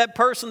 That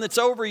person that's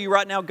over you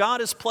right now, God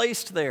has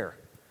placed there.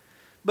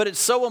 But it's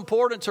so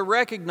important to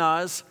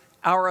recognize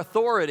our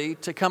authority,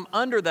 to come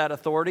under that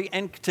authority,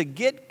 and to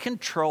get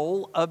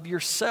control of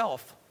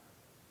yourself.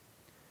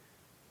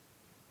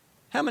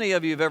 How many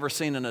of you have ever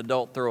seen an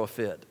adult throw a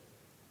fit?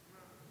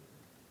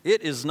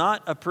 It is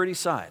not a pretty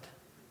sight.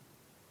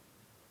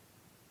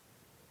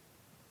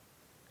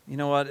 You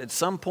know what? At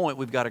some point,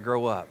 we've got to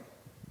grow up.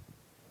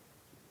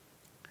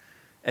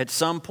 At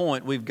some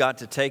point, we've got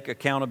to take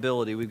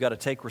accountability. We've got to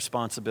take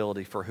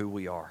responsibility for who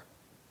we are.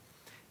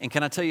 And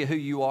can I tell you who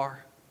you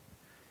are?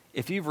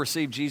 If you've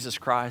received Jesus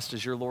Christ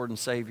as your Lord and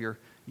Savior,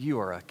 you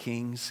are a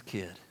king's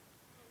kid.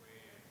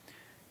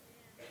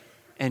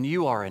 And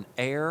you are an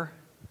heir,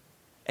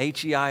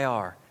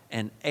 H-E-I-R,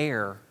 an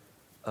heir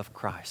of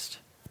Christ.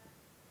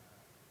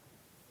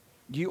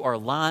 You are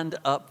lined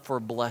up for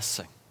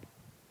blessing.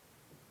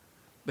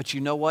 But you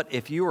know what?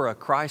 If you are a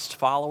Christ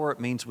follower, it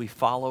means we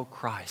follow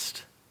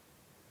Christ.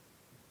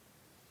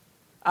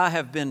 I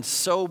have been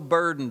so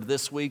burdened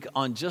this week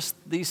on just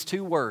these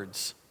two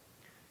words: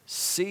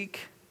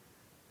 seek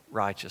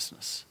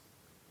righteousness.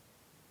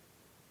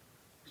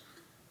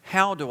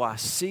 How do I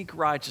seek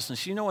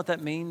righteousness? You know what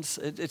that means?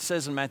 It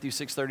says in Matthew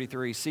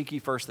 6:33, seek ye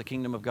first the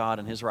kingdom of God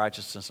and His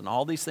righteousness, and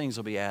all these things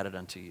will be added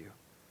unto you.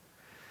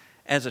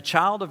 As a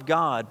child of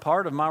God,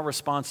 part of my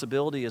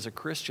responsibility as a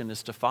Christian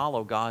is to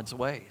follow God's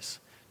ways,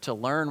 to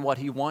learn what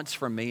He wants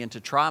from me, and to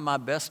try my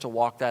best to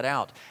walk that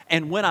out.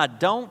 And when I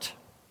don't,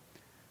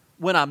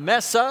 when I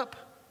mess up,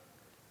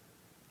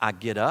 I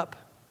get up.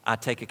 I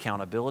take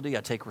accountability.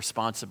 I take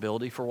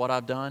responsibility for what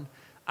I've done.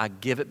 I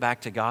give it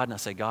back to God and I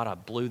say, God, I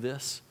blew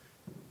this.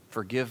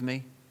 Forgive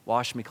me.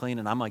 Wash me clean,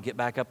 and I'm going to get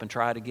back up and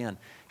try it again.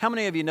 How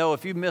many of you know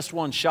if you missed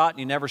one shot and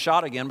you never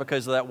shot again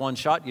because of that one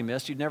shot you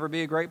missed, you'd never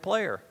be a great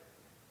player?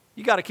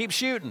 You got to keep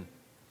shooting.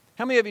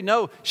 How many of you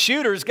know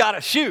shooters got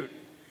to shoot?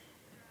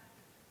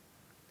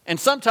 And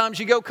sometimes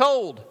you go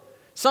cold.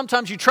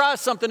 Sometimes you try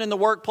something in the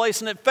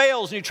workplace and it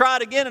fails, and you try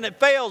it again and it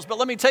fails. But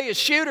let me tell you,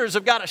 shooters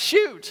have got to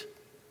shoot.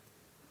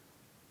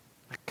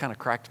 I kind of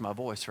cracked my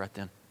voice right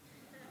then.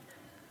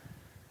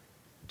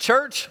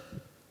 Church,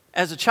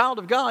 as a child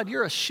of God,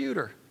 you're a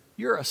shooter.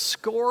 You're a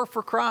scorer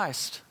for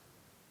Christ.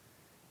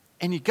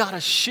 And you got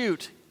to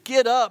shoot.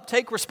 Get up,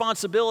 take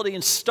responsibility,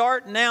 and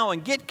start now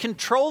and get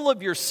control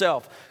of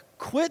yourself.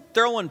 Quit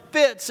throwing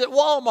fits at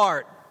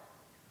Walmart.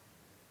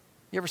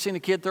 You ever seen a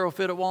kid throw a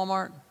fit at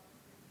Walmart?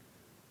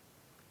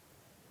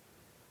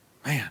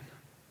 Man,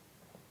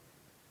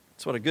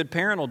 that's what a good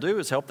parent will do,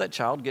 is help that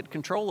child get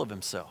control of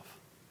himself.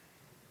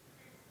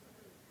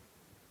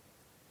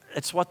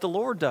 It's what the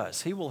Lord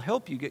does. He will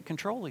help you get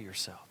control of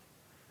yourself.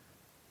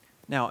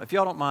 Now, if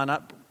y'all don't mind,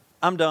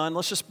 I'm done.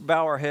 Let's just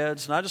bow our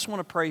heads, and I just want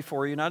to pray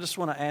for you, and I just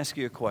want to ask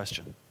you a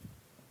question.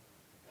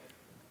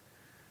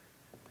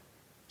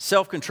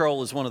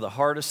 Self-control is one of the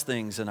hardest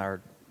things in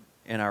our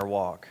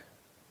walk.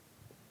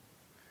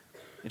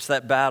 It's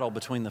that battle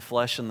between the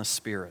flesh and the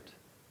spirit.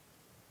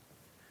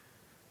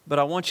 But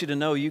I want you to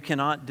know you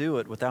cannot do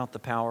it without the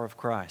power of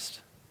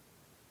Christ.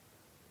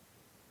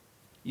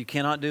 You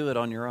cannot do it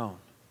on your own.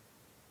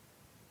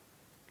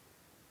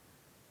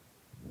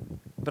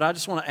 But I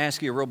just want to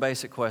ask you a real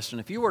basic question.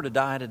 If you were to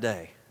die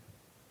today,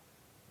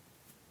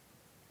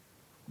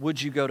 would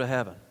you go to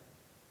heaven?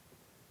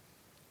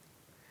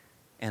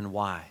 And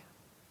why?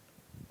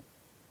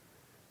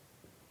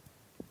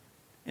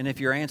 And if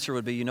your answer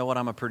would be, you know what,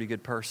 I'm a pretty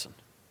good person.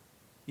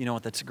 You know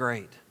what, that's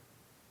great.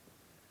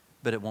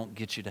 But it won't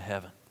get you to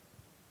heaven.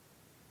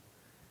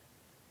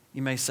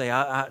 You may say,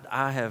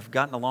 I have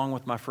gotten along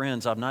with my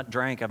friends. I've not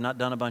drank. I've not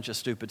done a bunch of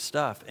stupid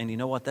stuff. And you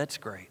know what, that's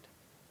great.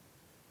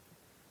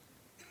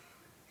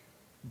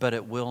 But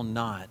it will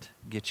not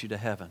get you to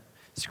heaven.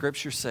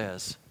 Scripture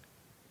says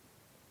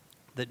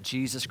that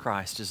Jesus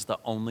Christ is the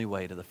only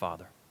way to the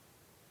Father.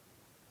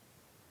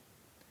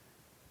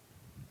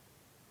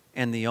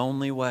 And the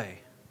only way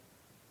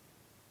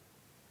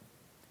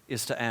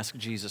is to ask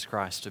Jesus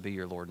Christ to be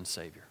your Lord and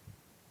Savior.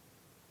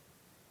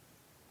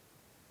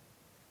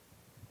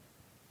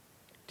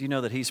 Do you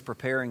know that He's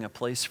preparing a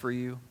place for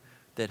you?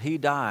 That He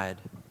died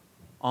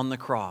on the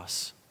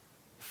cross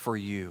for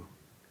you,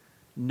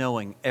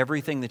 knowing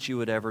everything that you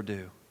would ever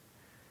do.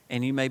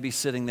 And you may be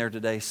sitting there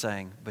today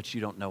saying, but you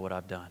don't know what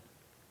I've done.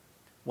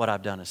 What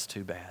I've done is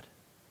too bad.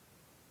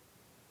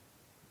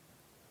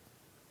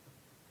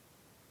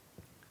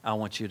 I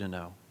want you to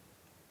know,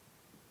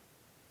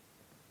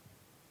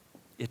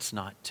 it's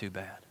not too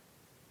bad.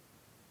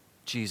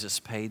 Jesus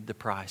paid the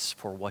price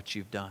for what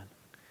you've done.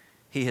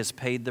 He has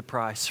paid the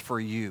price for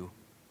you.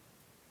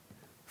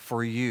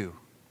 For you.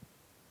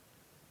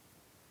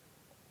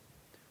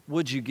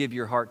 Would you give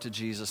your heart to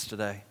Jesus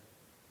today?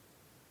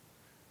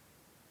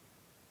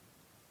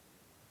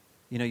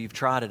 You know, you've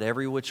tried it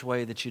every which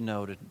way that you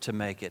know to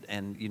make it,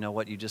 and you know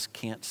what? You just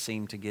can't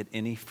seem to get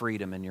any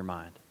freedom in your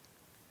mind.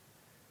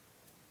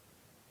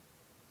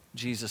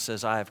 Jesus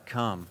says, I have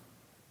come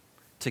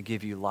to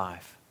give you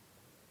life,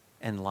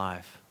 and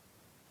life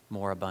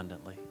more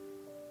abundantly.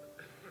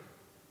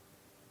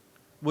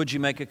 Would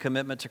you make a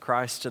commitment to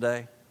Christ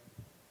today?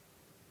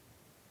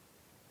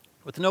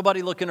 With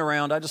nobody looking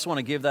around, I just want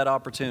to give that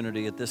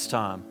opportunity at this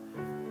time.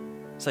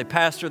 Say,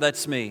 Pastor,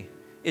 that's me.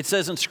 It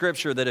says in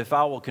Scripture that if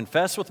I will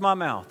confess with my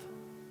mouth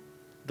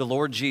the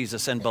Lord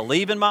Jesus and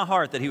believe in my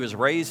heart that He was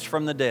raised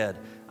from the dead,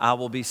 I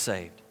will be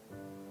saved.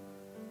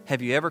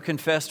 Have you ever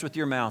confessed with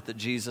your mouth that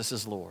Jesus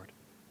is Lord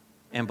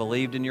and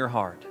believed in your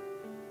heart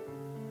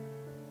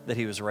that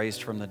He was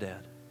raised from the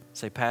dead?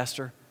 Say,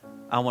 Pastor,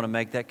 I want to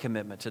make that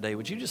commitment today.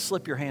 Would you just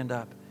slip your hand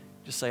up?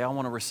 Just say, I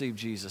want to receive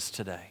Jesus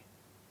today.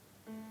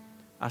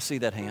 I see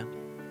that hand.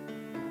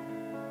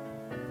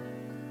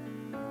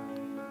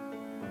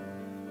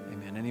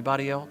 Amen.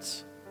 Anybody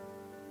else?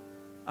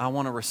 I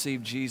want to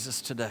receive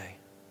Jesus today.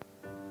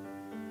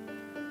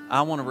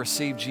 I want to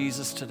receive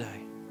Jesus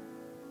today.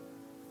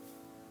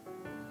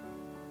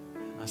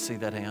 I see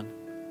that hand.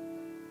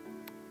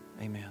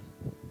 Amen.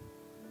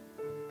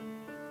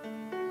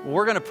 Well,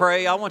 we're going to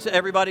pray. I want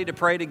everybody to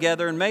pray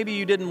together. And maybe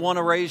you didn't want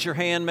to raise your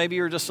hand. Maybe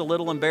you're just a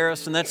little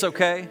embarrassed, and that's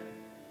okay.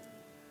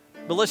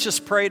 But let's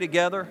just pray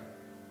together.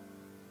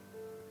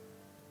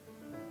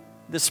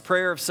 This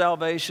prayer of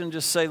salvation,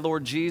 just say,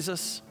 Lord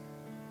Jesus.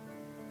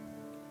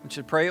 I want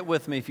you to pray it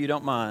with me if you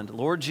don't mind.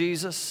 Lord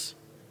Jesus,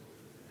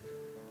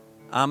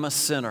 I'm a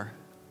sinner.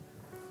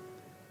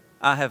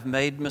 I have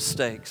made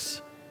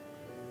mistakes,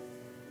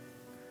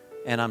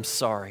 and I'm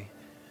sorry.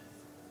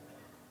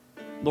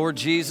 Lord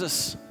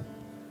Jesus,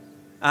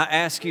 I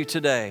ask you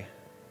today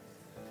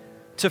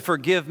to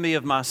forgive me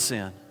of my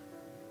sin.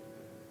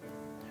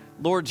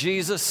 Lord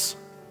Jesus,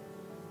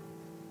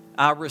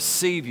 I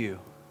receive you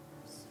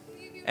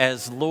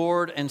as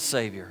Lord and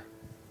Savior.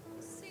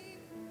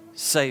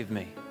 Save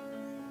me.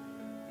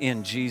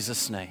 In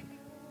Jesus' name.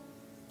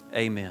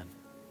 Amen.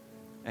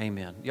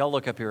 Amen. Y'all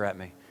look up here at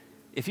me.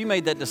 If you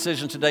made that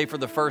decision today for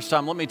the first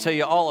time, let me tell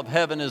you, all of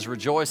heaven is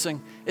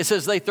rejoicing. It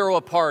says they throw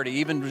a party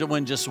even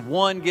when just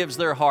one gives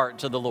their heart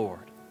to the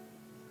Lord.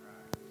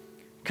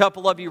 A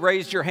couple of you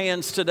raised your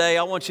hands today.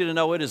 I want you to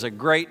know it is a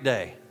great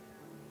day.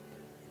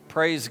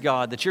 Praise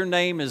God that your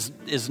name is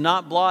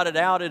not blotted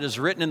out. It is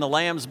written in the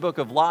Lamb's Book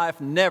of Life,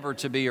 never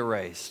to be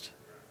erased.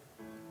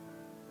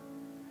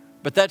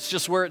 But that's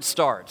just where it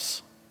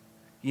starts.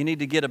 You need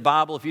to get a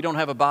Bible. If you don't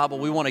have a Bible,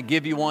 we want to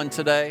give you one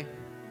today.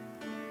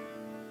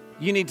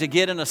 You need to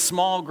get in a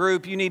small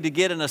group. You need to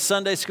get in a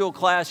Sunday school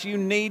class. You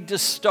need to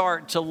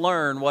start to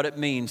learn what it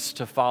means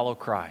to follow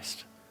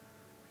Christ.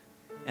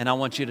 And I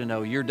want you to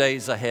know your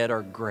days ahead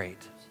are great.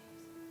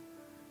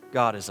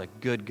 God is a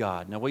good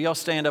God. Now, will y'all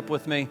stand up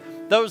with me?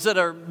 Those that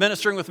are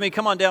ministering with me,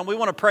 come on down. We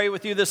want to pray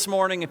with you this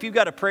morning. If you've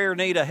got a prayer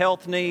need, a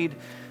health need,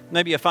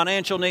 maybe a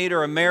financial need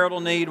or a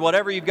marital need,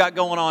 whatever you've got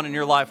going on in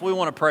your life, we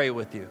want to pray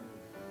with you.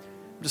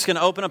 I'm just going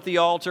to open up the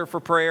altar for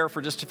prayer for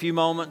just a few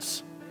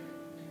moments,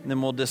 and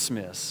then we'll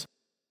dismiss.